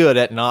pretty good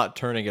at not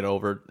turning it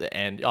over.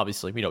 And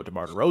obviously, we know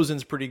DeMar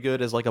DeRozan's pretty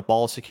good as like a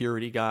ball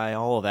security guy,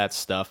 all of that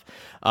stuff.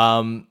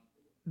 I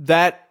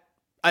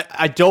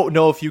don't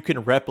know if you can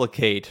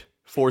replicate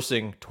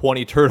forcing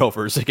 20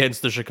 turnovers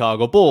against the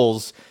Chicago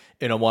Bulls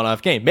in a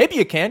one-off game. Maybe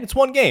you can. It's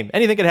one game.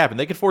 Anything could happen.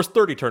 They could force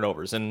 30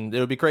 turnovers, and it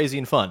would be crazy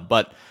and fun.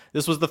 But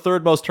this was the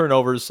third most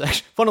turnovers.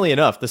 Actually, funnily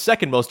enough, the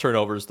second most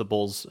turnovers the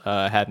Bulls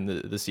had in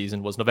the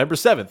season was November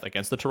 7th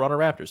against the Toronto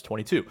Raptors,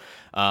 22.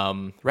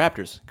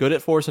 Raptors, good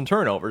at forcing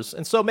turnovers.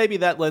 And so maybe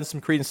that lends some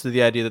credence to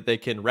the idea that they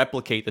can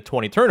replicate the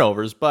 20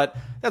 turnovers, but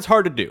that's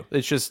hard to do.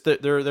 It's just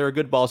that they're a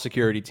good ball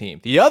security team.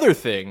 The other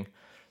thing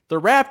The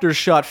Raptors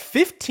shot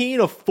 15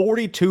 of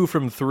 42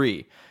 from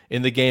three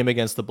in the game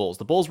against the Bulls.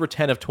 The Bulls were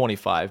 10 of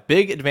 25.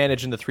 Big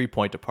advantage in the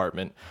three-point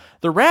department.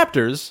 The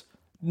Raptors,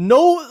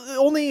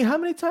 only how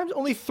many times?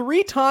 Only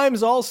 3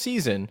 times all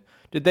season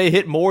did they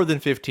hit more than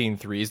 15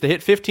 threes. They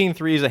hit 15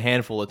 threes a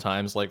handful of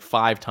times, like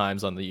 5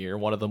 times on the year.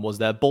 One of them was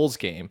that Bulls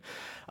game.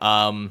 2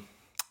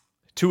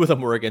 of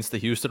them were against the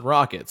Houston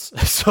Rockets.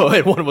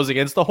 And one was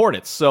against the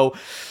Hornets. So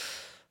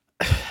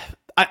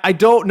I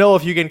don't know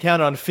if you can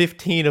count on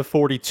 15 of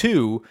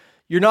 42.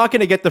 You're not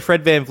going to get the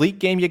Fred VanVleet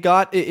game you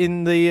got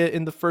in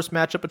the first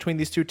matchup between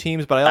these two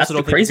teams, but I also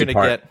don't think you're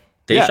going to get...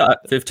 They shot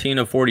 15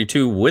 of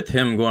 42 with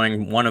him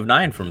going 1 of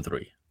 9 from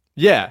 3.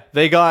 Yeah,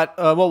 they got,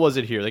 what was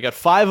it here? They got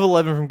 5 of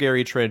 11 from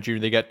Gary Trent Jr.,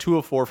 they got 2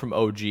 of 4 from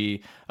OG,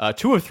 2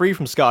 of 3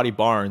 from Scotty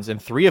Barnes,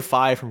 and 3 of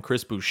 5 from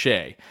Chris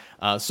Boucher.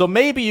 So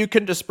maybe you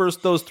can disperse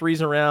those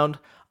threes around.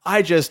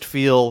 I just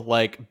feel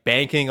like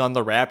banking on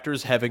the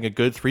Raptors having a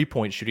good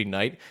three-point shooting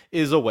night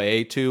is a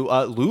way to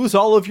lose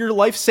all of your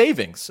life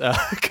savings,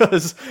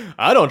 because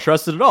I don't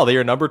trust it at all. They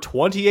are number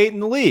 28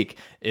 in the league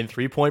in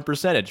three-point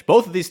percentage.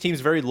 Both of these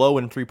teams very low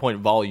in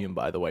three-point volume,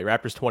 by the way.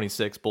 Raptors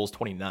 26, Bulls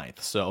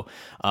 29th. So,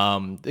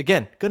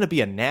 again, going to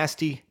be a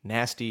nasty,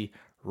 nasty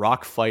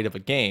rock fight of a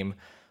game.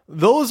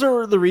 Those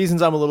are the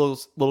reasons I'm a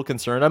little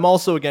concerned. I'm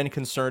also, again,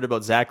 concerned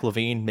about Zach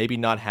LaVine maybe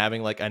not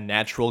having like a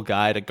natural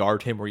guy to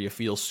guard him where you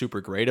feel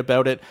super great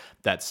about it.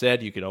 That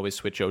said, you can always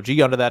switch OG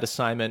onto that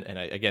assignment. And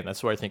again,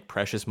 that's where I think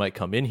Precious might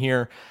come in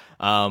here.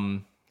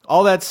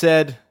 All that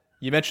said,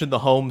 you mentioned the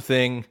home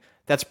thing.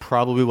 That's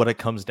probably what it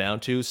comes down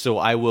to. So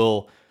I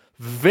will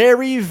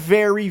very,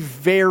 very,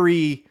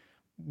 very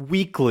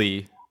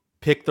weakly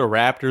pick the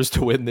Raptors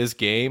to win this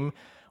game.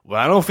 Well,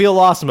 I don't feel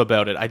awesome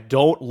about it. I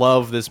don't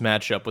love this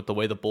matchup with the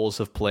way the Bulls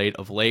have played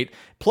of late.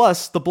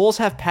 Plus, the Bulls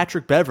have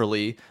Patrick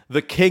Beverley,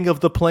 the king of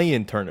the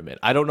play-in tournament.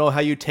 I don't know how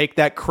you take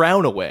that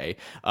crown away.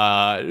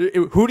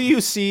 Who do you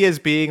see as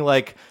being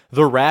like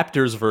the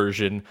Raptors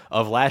version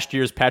of last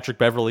year's Patrick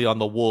Beverley on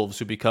the Wolves,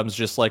 who becomes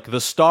just like the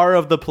star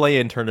of the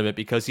play-in tournament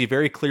because he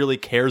very clearly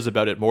cares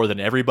about it more than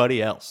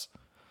everybody else?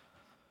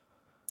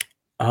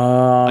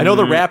 I know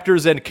the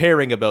Raptors and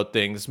caring about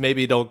things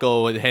maybe don't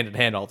go hand in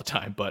hand all the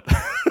time, but...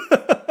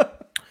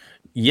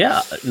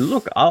 Yeah,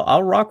 look,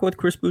 I'll rock with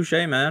Chris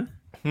Boucher, man.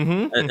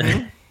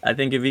 I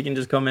think if he can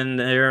just come in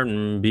there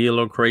and be a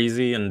little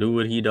crazy and do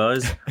what he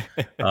does,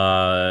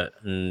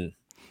 and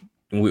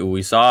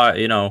we saw,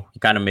 he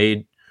kind of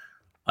made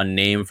a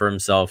name for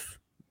himself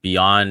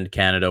beyond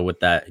Canada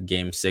with that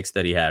game 6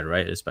 that he had,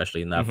 right?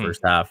 Especially in that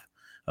first half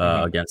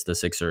against the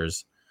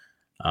Sixers,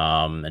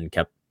 and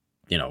kept,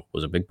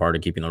 was a big part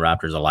of keeping the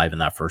Raptors alive in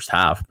that first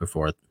half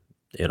before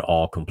it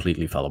all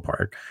completely fell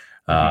apart.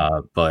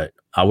 But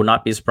I would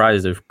not be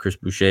surprised if Chris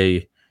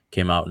Boucher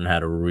came out and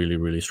had a really,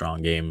 really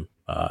strong game,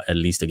 at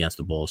least against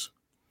the Bulls.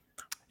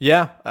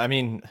 Yeah, I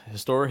mean,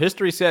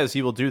 history says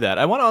he will do that.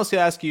 I want to also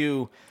ask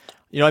you,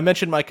 I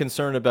mentioned my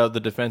concern about the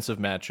defensive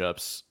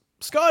matchups.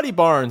 Scotty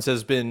Barnes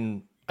has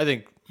been, I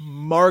think,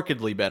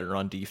 markedly better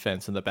on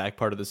defense in the back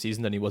part of the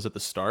season than he was at the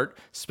start,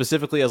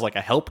 specifically as like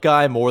a help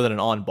guy more than an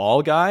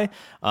on-ball guy.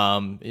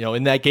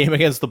 In that game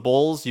against the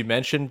Bulls, you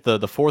mentioned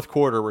the fourth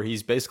quarter where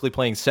he's basically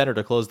playing center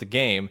to close the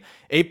game.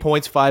 8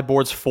 points, 5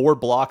 boards, 4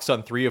 blocks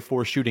on 3 of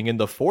 4 shooting in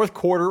the fourth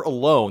quarter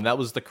alone. That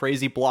was the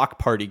crazy block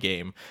party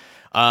game.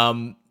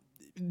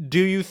 Do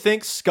you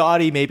think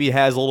Scotty maybe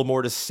has a little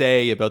more to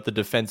say about the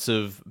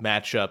defensive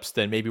matchups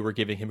than maybe we're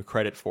giving him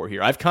credit for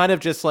here? I've kind of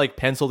just like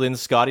penciled in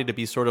Scotty to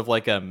be sort of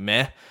like a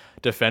meh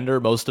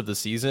defender most of the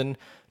season.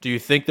 Do you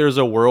think there's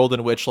a world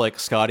in which like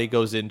Scotty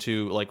goes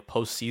into like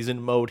postseason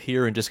mode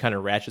here and just kind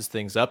of ratchets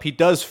things up? He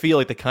does feel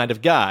like the kind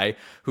of guy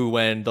who,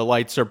 when the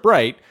lights are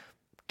bright,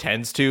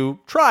 tends to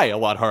try a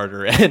lot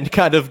harder and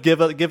kind of give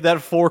that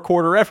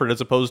 4-quarter effort as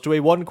opposed to a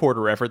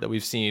 1-quarter effort that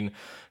we've seen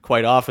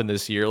quite often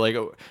this year. Like,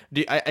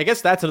 I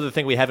guess that's another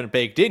thing we haven't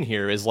baked in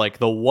here is like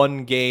the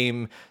one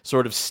game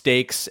sort of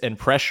stakes and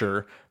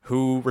pressure.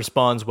 Who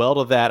responds well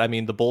to that? I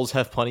mean, the Bulls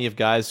have plenty of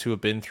guys who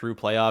have been through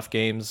playoff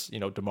games.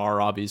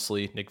 DeMar,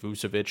 obviously, Nick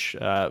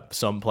Vucevic,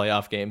 some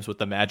playoff games with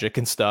the Magic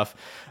and stuff.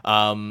 The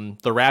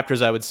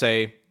Raptors, I would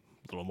say,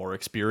 a little more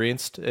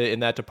experienced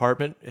in that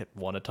department. It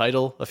won a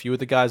title. A few of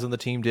the guys on the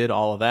team did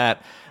all of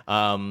that.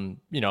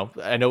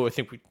 I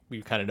think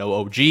we kind of know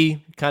OG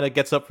kind of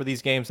gets up for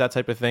these games, that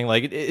type of thing.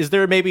 Like, is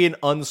there maybe an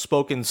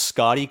unspoken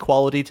Scotty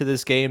quality to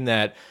this game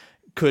that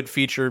could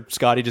feature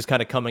Scotty just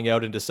kind of coming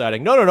out and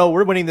deciding, no,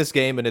 we're winning this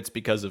game and it's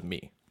because of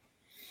me?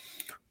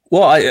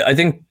 Well, I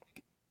think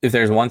if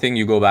there's one thing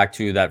you go back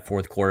to that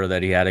fourth quarter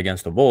that he had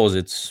against the Bulls,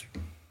 it's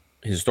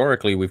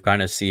historically we've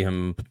kind of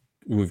seen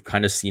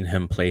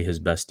him play his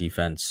best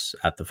defense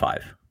at the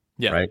 5.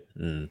 Yeah. Right.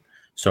 And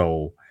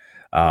so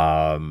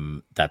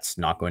that's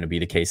not going to be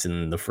the case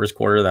in the first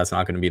quarter. That's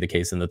not going to be the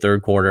case in the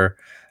third quarter.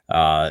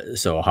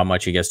 So how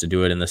much he gets to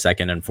do it in the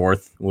second and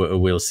fourth,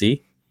 we'll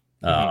see.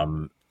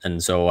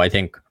 And so I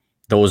think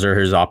those are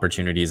his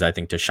opportunities, I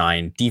think, to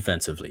shine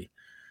defensively.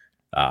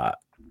 And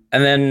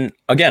then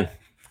again,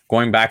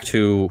 going back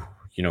to,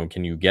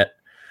 can you get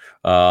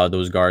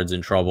those guards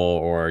in trouble,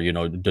 or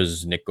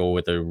does Nick go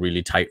with a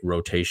really tight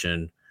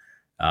rotation,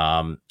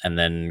 and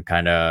then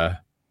kind of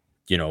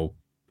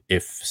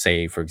if,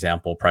 say, for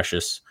example,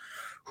 Precious,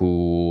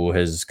 who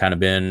has kind of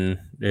been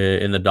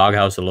in the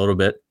doghouse a little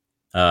bit,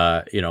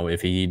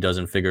 if he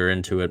doesn't figure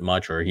into it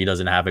much, or he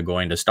doesn't have it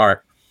going to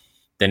start,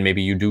 then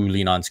maybe you do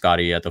lean on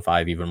Scotty at the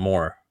 5 even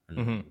more.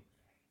 Mm-hmm.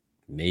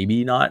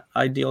 Maybe not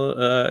ideal,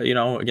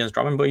 against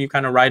Drummond, but you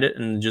kind of ride it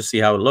and just see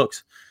how it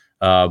looks.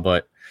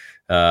 But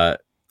I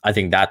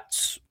think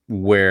that's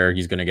where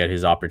he's going to get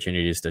his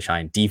opportunities to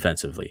shine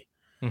defensively.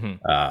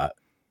 Mm-hmm.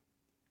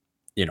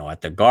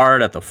 At the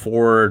guard, at the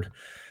forward,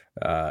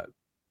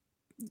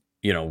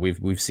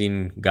 we've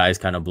seen guys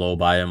kind of blow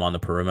by him on the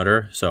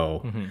perimeter.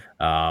 So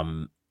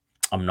I'm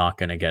not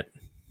going to get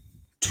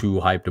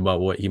too hyped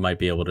about what he might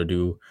be able to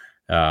do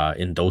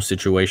in those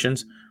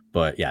situations.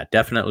 But yeah,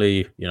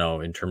 definitely,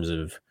 in terms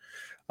of,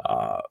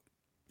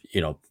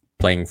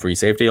 playing free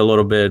safety a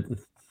little bit,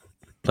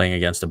 playing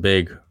against a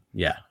big,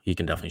 yeah, he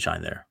can definitely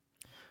shine there.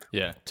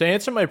 Yeah. To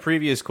answer my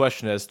previous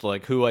question as to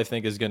who I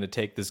think is going to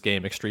take this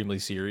game extremely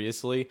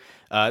seriously,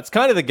 it's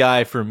kind of the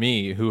guy for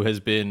me who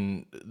has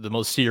been the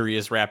most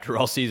serious Raptor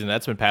all season.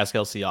 That's been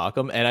Pascal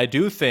Siakam. And I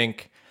do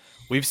think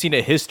we've seen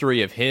a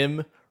history of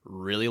him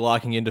really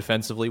locking in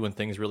defensively when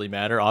things really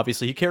matter.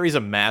 Obviously, he carries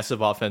a massive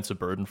offensive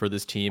burden for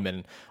this team,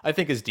 and I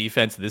think his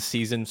defense this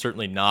season,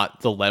 certainly not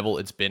the level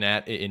it's been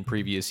at in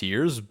previous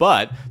years,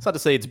 but it's not to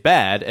say it's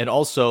bad. And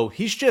also,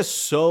 he's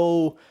just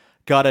so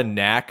got a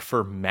knack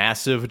for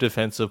massive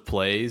defensive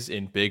plays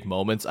in big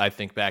moments. I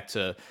think back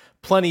to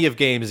plenty of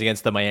games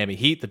against the Miami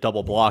Heat, the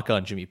double block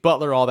on Jimmy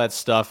Butler, all that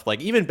stuff.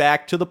 Even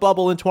back to the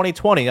bubble in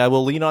 2020, I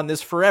will lean on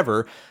this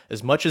forever.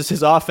 As much as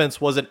his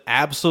offense was an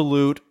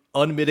absolute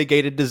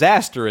unmitigated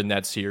disaster in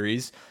that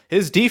series,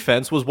 his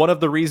defense was one of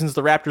the reasons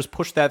the Raptors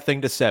pushed that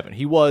thing to 7.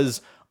 He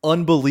was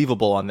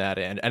unbelievable on that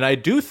end. And I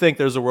do think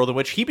there's a world in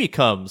which he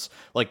becomes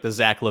like the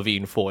Zach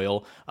LaVine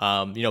foil.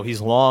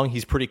 He's long,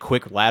 he's pretty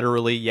quick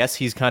laterally. Yes,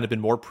 he's kind of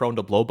been more prone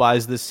to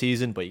blow-bys this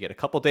season, but you get a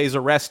couple days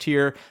of rest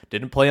here.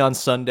 Didn't play on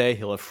Sunday.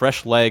 He'll have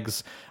fresh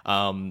legs.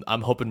 I'm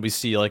hoping we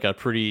see a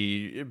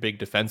pretty big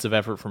defensive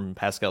effort from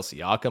Pascal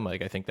Siakam.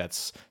 I think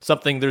that's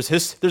something, there's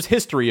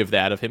history of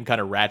that, of him kind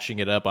of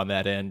ratcheting it up on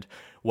that end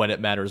when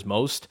it matters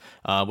most,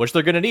 which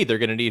they're going to need. They're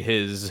going to need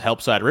his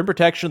help side rim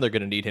protection. They're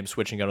going to need him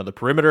switching out on the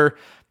perimeter.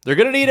 They're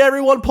going to need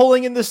everyone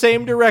pulling in the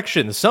same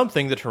direction,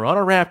 something the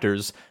Toronto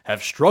Raptors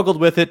have struggled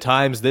with at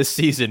times this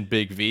season,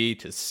 Big V,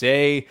 to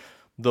say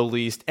the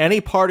least.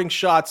 Any parting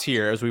shots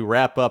here as we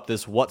wrap up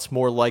this What's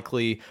More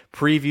Likely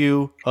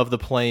preview of the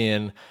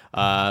play-in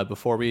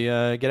before we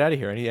get out of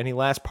here? Any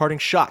last parting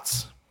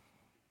shots?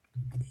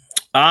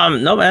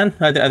 No, man.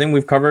 I think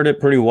we've covered it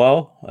pretty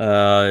well.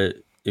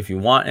 If you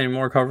want any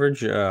more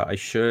coverage, I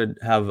should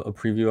have a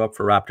preview up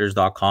for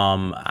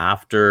Raptors.com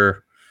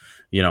after,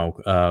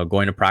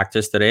 going to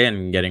practice today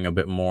and getting a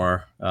bit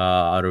more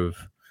out of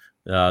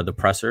the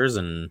pressers.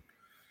 And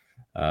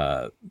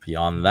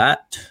beyond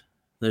that,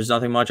 there's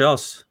nothing much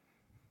else.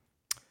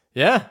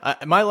 Yeah,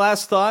 my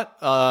last thought,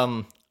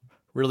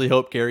 really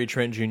hope Gary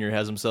Trent Jr.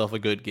 has himself a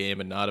good game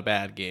and not a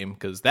bad game,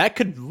 because that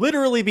could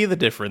literally be the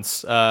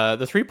difference.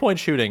 The three-point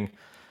shooting,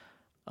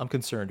 I'm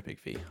concerned, Big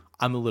V.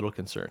 I'm a little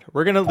concerned.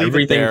 We're going to leave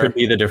it there. Everything could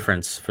be the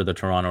difference for the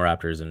Toronto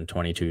Raptors in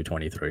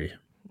 22-23.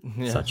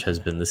 Yeah. Such has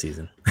been the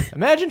season.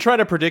 Imagine trying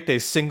to predict a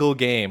single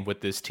game with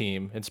this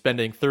team and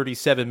spending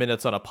 37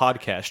 minutes on a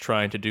podcast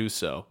trying to do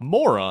so.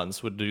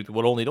 Morons would do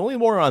what only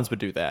morons would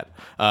do that.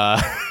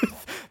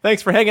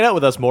 Thanks for hanging out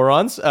with us,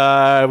 morons.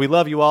 We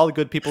love you all, the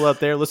good people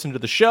out there listening to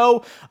the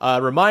show.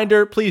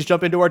 Reminder, please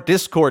jump into our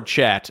Discord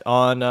chat.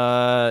 On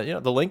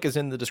the link is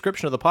in the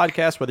description of the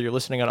podcast, whether you're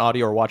listening on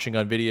audio or watching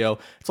on video.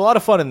 It's a lot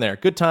of fun in there.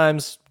 Good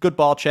times, good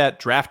ball chat,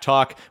 draft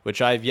talk,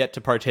 which I've yet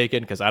to partake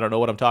in because I don't know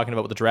what I'm talking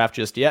about with the draft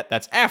just yet.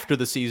 That's after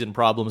the season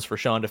problems for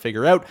Sean to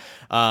figure out.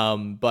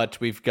 But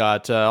we've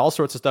got all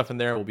sorts of stuff in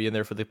there. We'll be in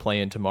there for the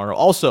play-in tomorrow.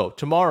 Also,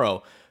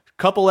 tomorrow,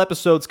 couple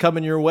episodes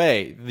coming your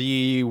way.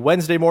 The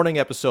Wednesday morning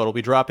episode will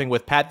be dropping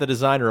with Pat, the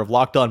designer of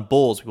Locked On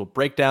Bulls. We will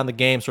break down the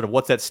game, sort of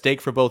what's at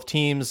stake for both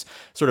teams,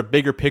 sort of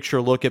bigger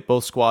picture look at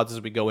both squads as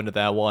we go into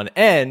that one.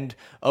 And,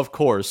 of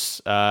course,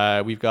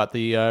 we've got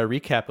the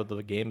recap of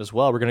the game as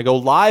well. We're going to go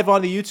live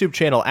on the YouTube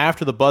channel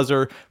after the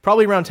buzzer,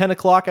 probably around 10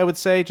 o'clock, I would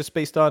say, just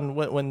based on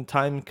when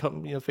time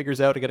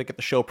figures out. I got to get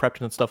the show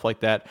prepped and stuff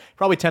like that.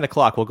 Probably 10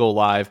 o'clock we'll go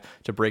live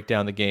to break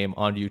down the game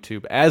on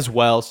YouTube as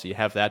well, so you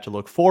have that to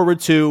look forward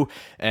to.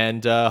 And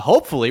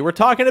hopefully we're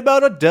talking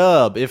about a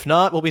dub. If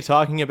not, we'll be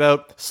talking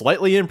about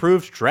slightly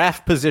improved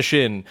draft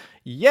position.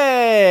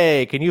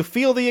 Yay! Can you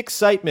feel the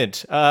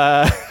excitement?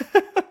 That's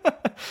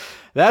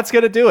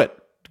going to do it.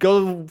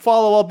 Go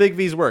follow all Big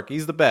V's work.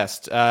 He's the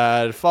best.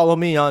 Follow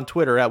me on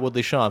Twitter at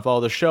Woodley Sean.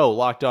 Follow the show,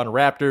 Locked On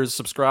Raptors.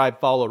 Subscribe,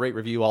 follow, rate,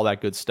 review, all that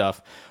good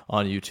stuff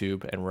on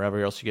YouTube and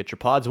wherever else you get your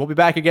pods. And we'll be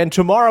back again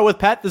tomorrow with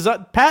Pat,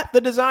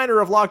 the designer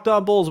of Locked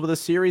On Bulls, with a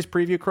series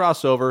preview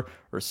crossover.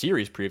 Or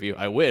series preview,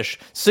 I wish.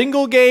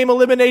 Single game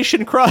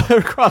elimination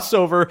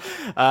crossover.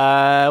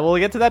 We'll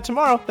get to that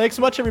tomorrow. Thanks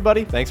so much,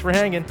 everybody. Thanks for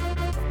hanging.